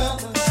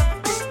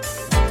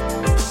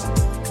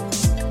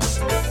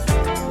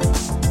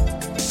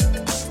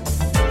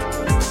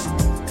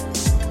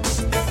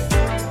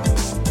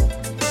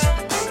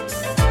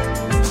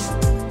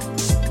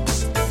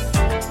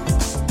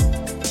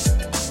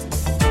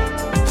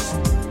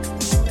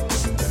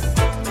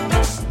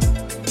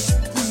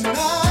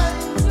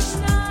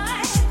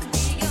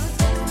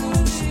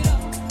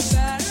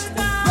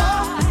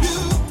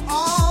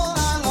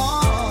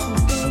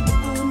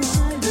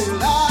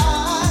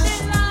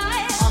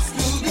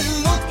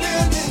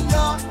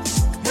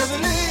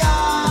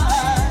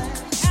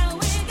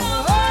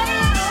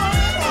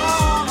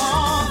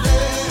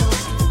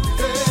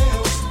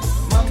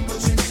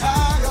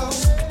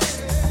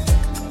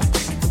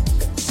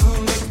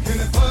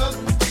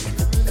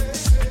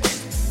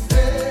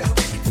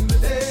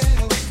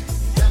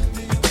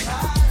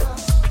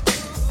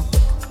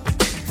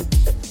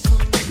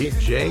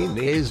 DJ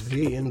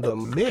Nesby in the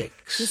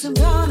mix. Yes, I'm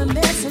gonna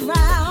mess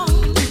around,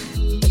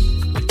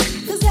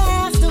 'cause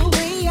that's the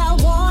way I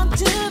want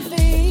to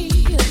be.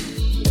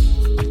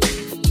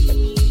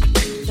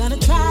 Gonna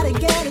try to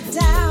get it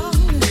down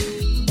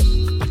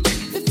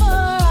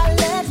before I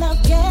let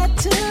love get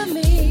to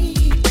me.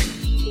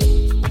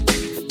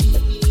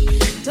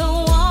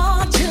 Don't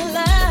want your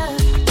love,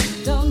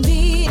 don't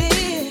need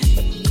it,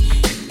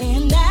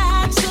 and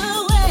that's the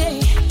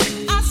way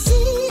I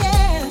see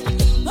it.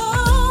 Oh,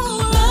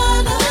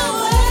 run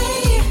away,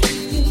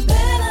 you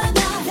better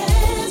not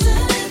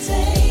hesitate.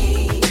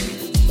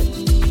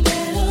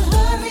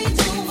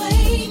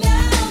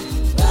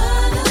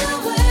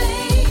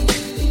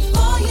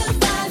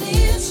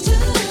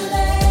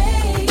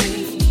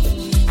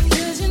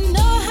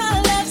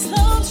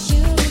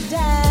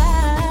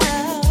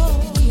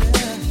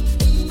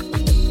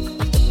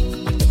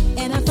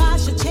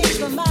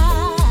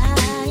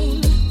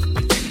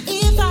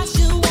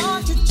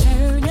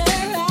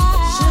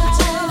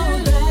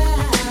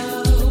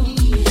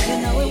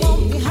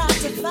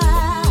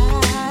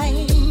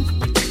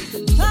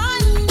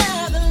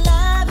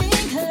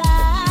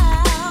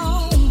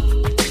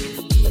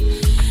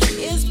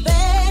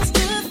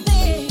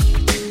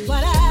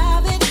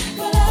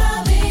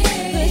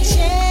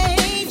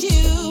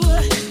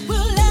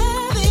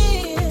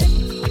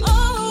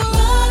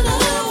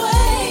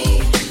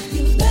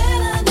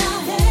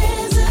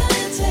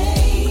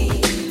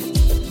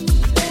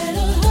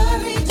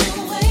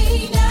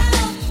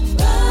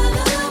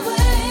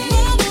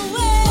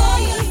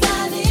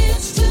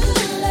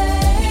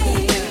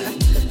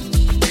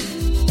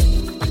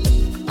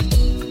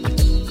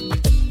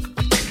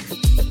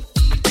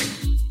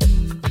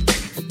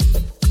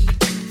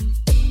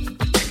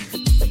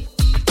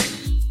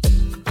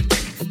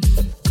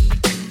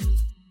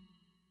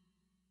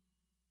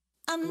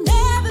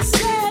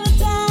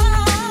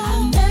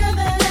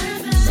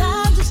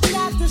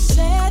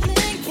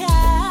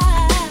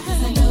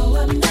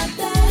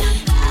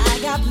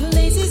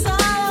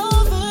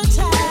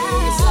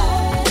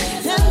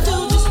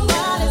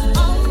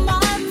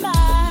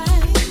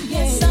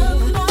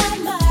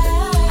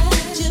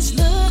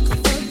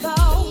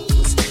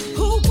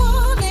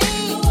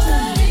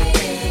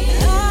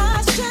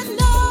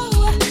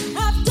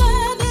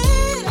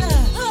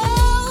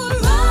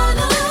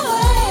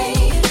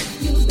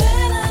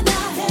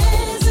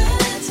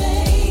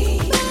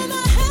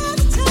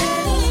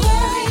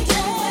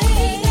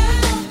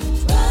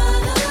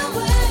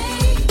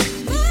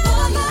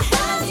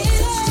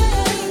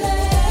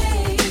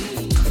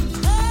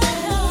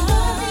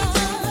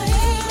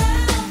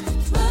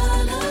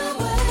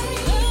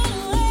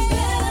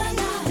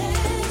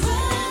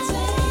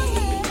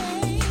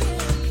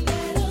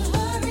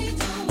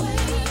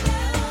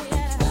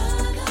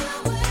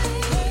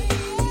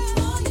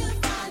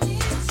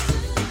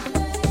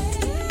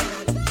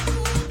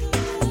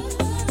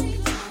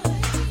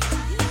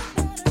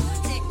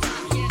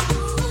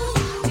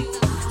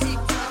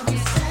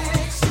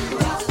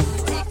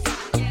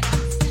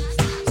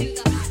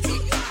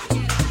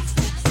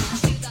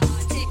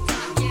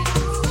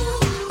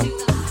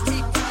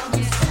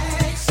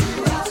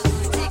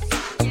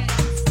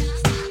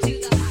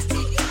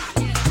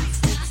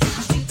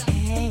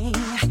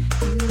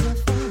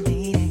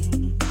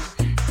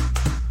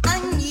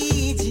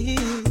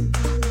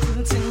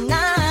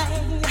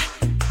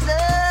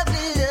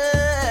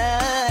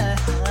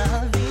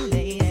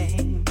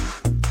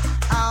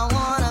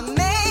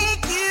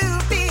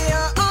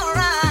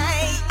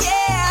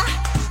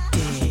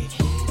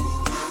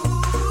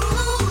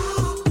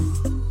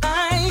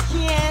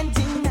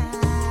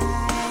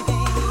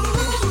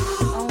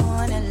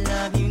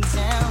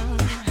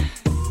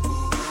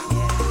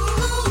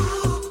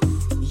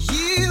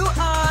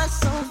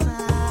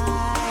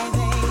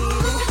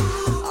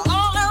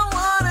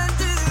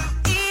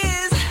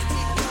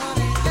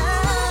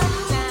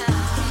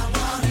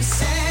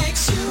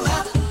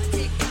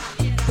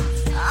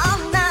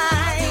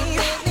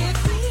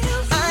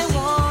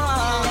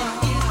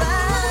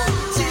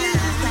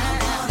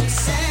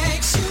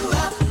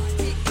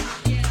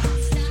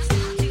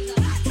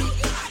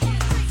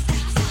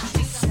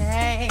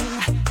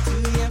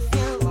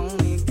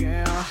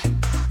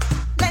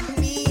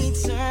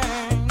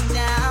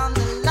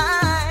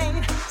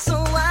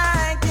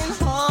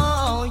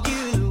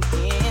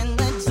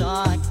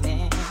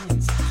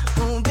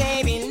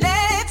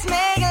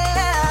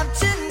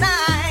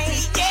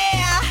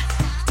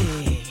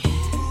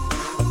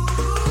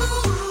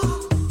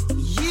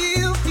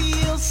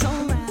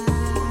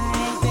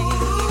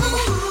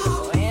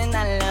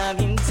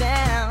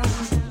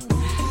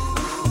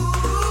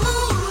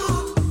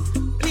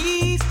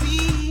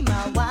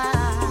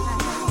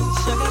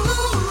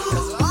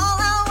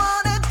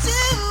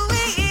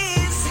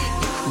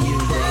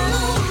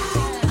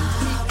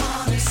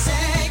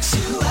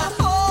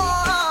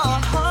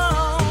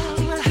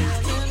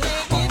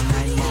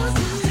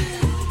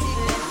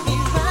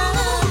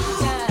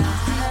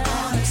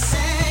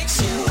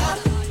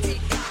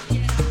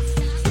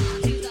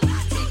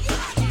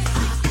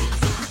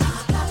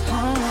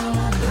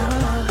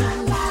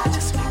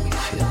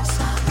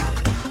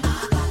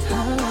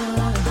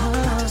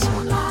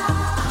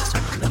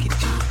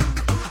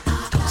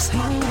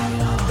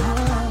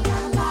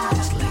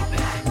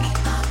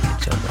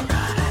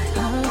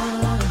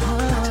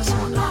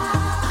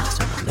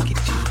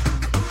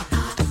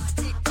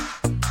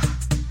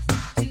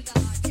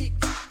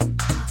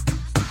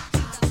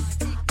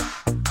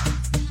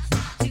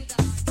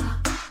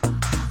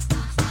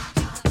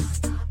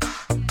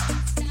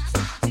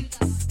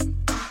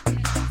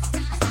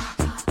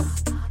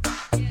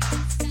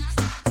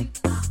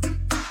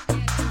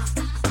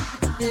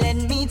 Let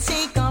me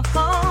take off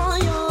all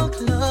your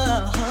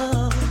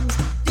clothes.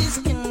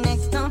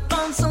 Disconnect the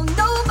phone so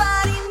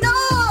nobody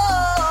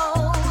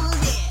knows.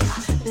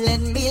 Yeah. Let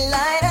me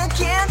light a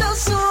candle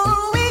so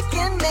we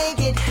can make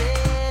it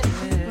better.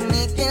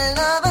 Making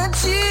love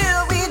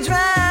until we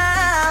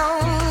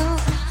drown.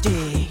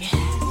 Yeah.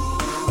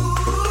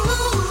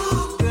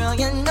 Girl,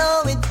 you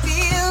know it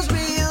feels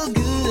real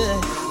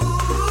good.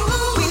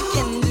 We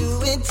can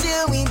do it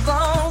till we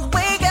both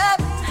wake up.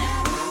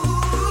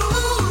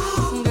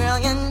 Girl,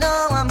 you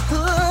know I'm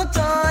hooked.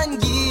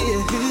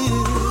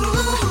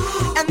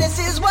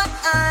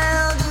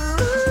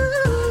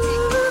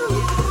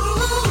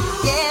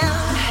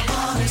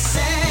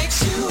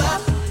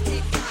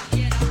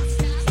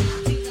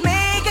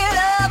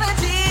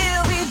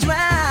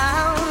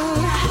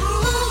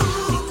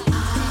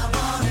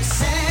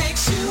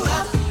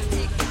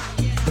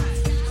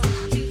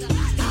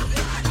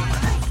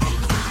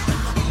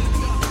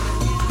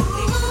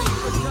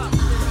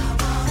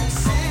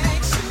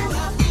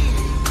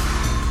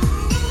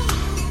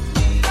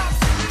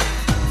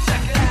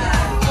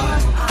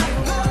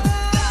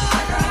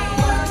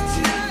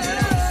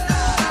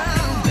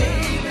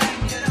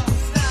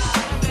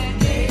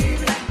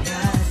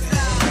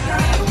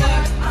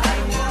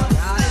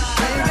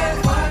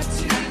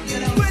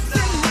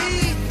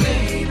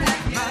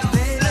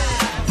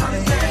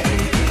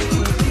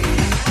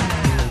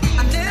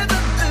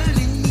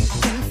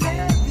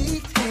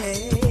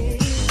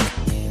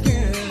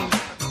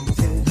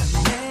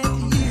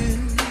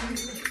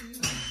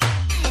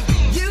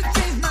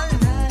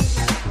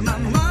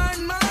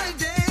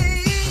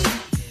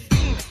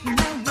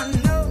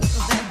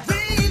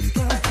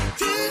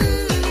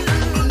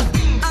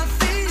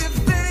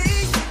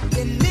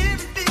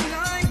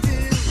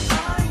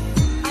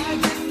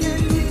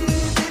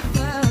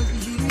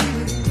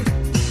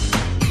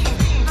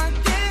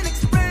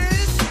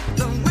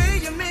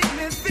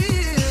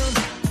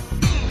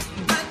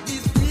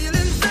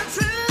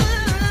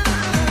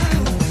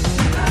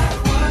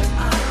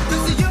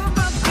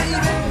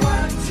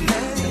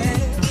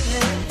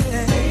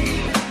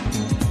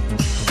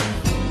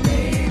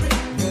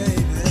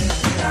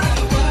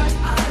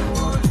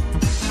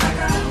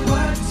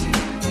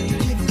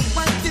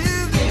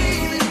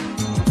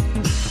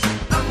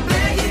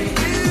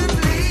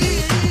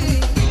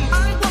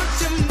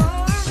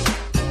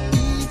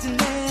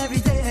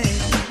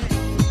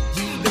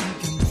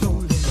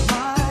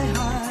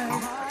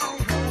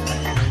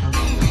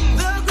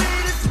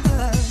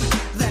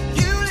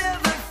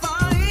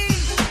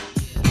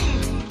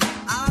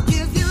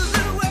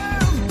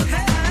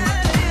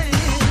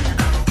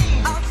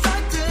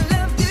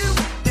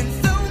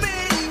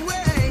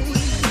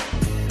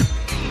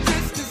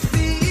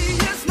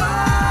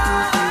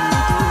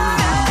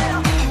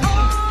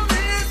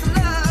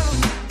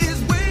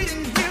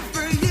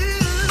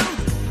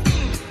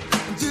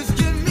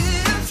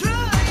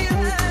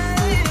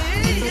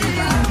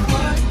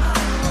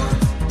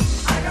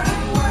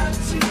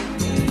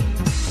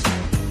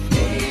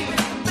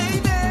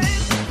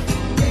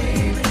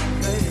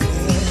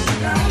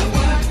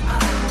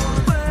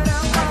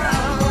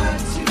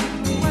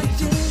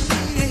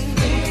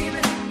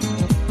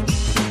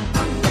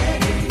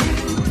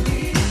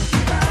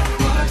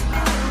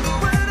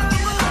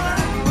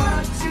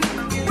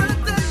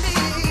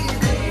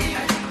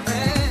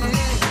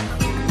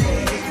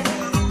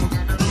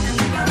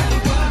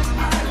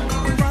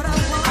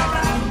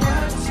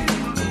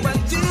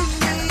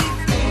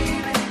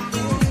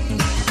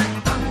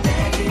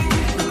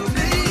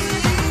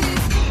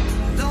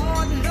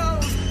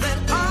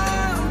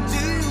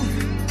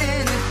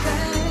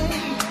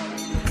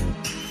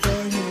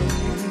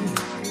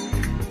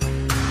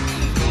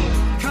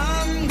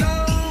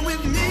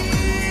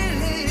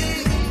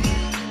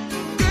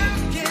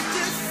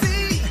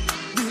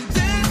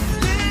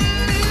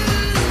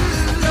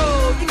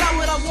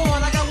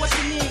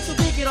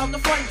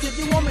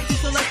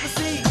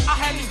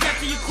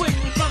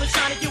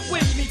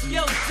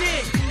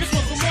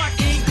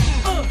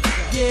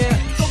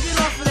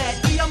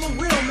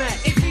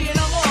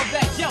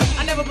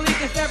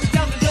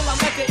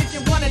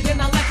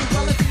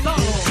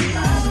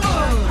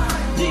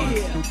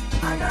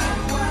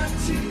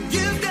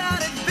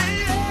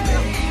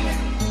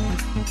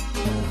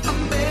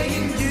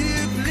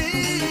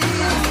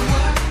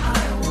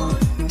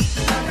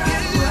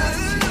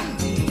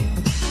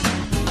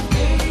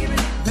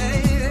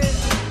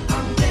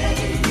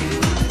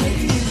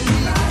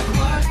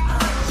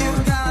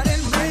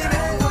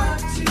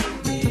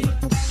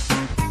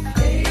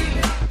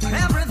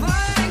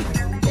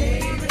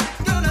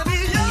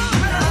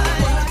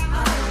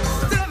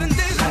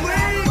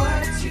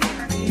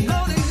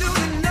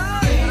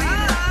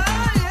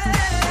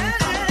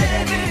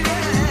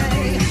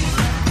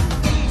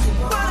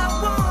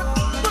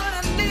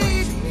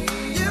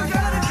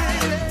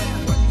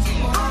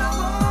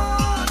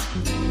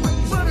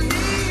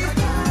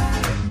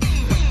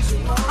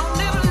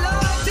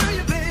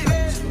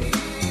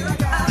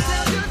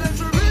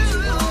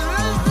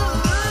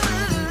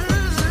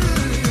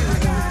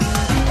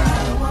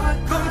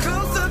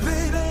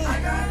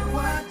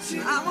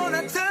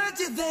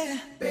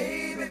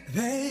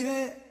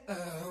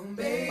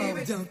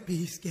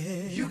 be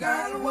scared. You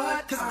got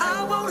what? 'Cause I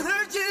won't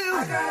hurt you.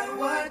 I got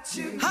what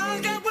you need. I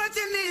got what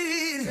you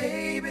need.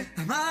 Baby.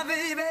 My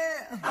baby.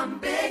 I'm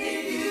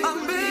begging you. I'm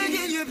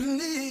begging you,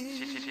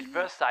 please.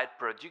 Silverside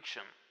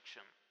Production.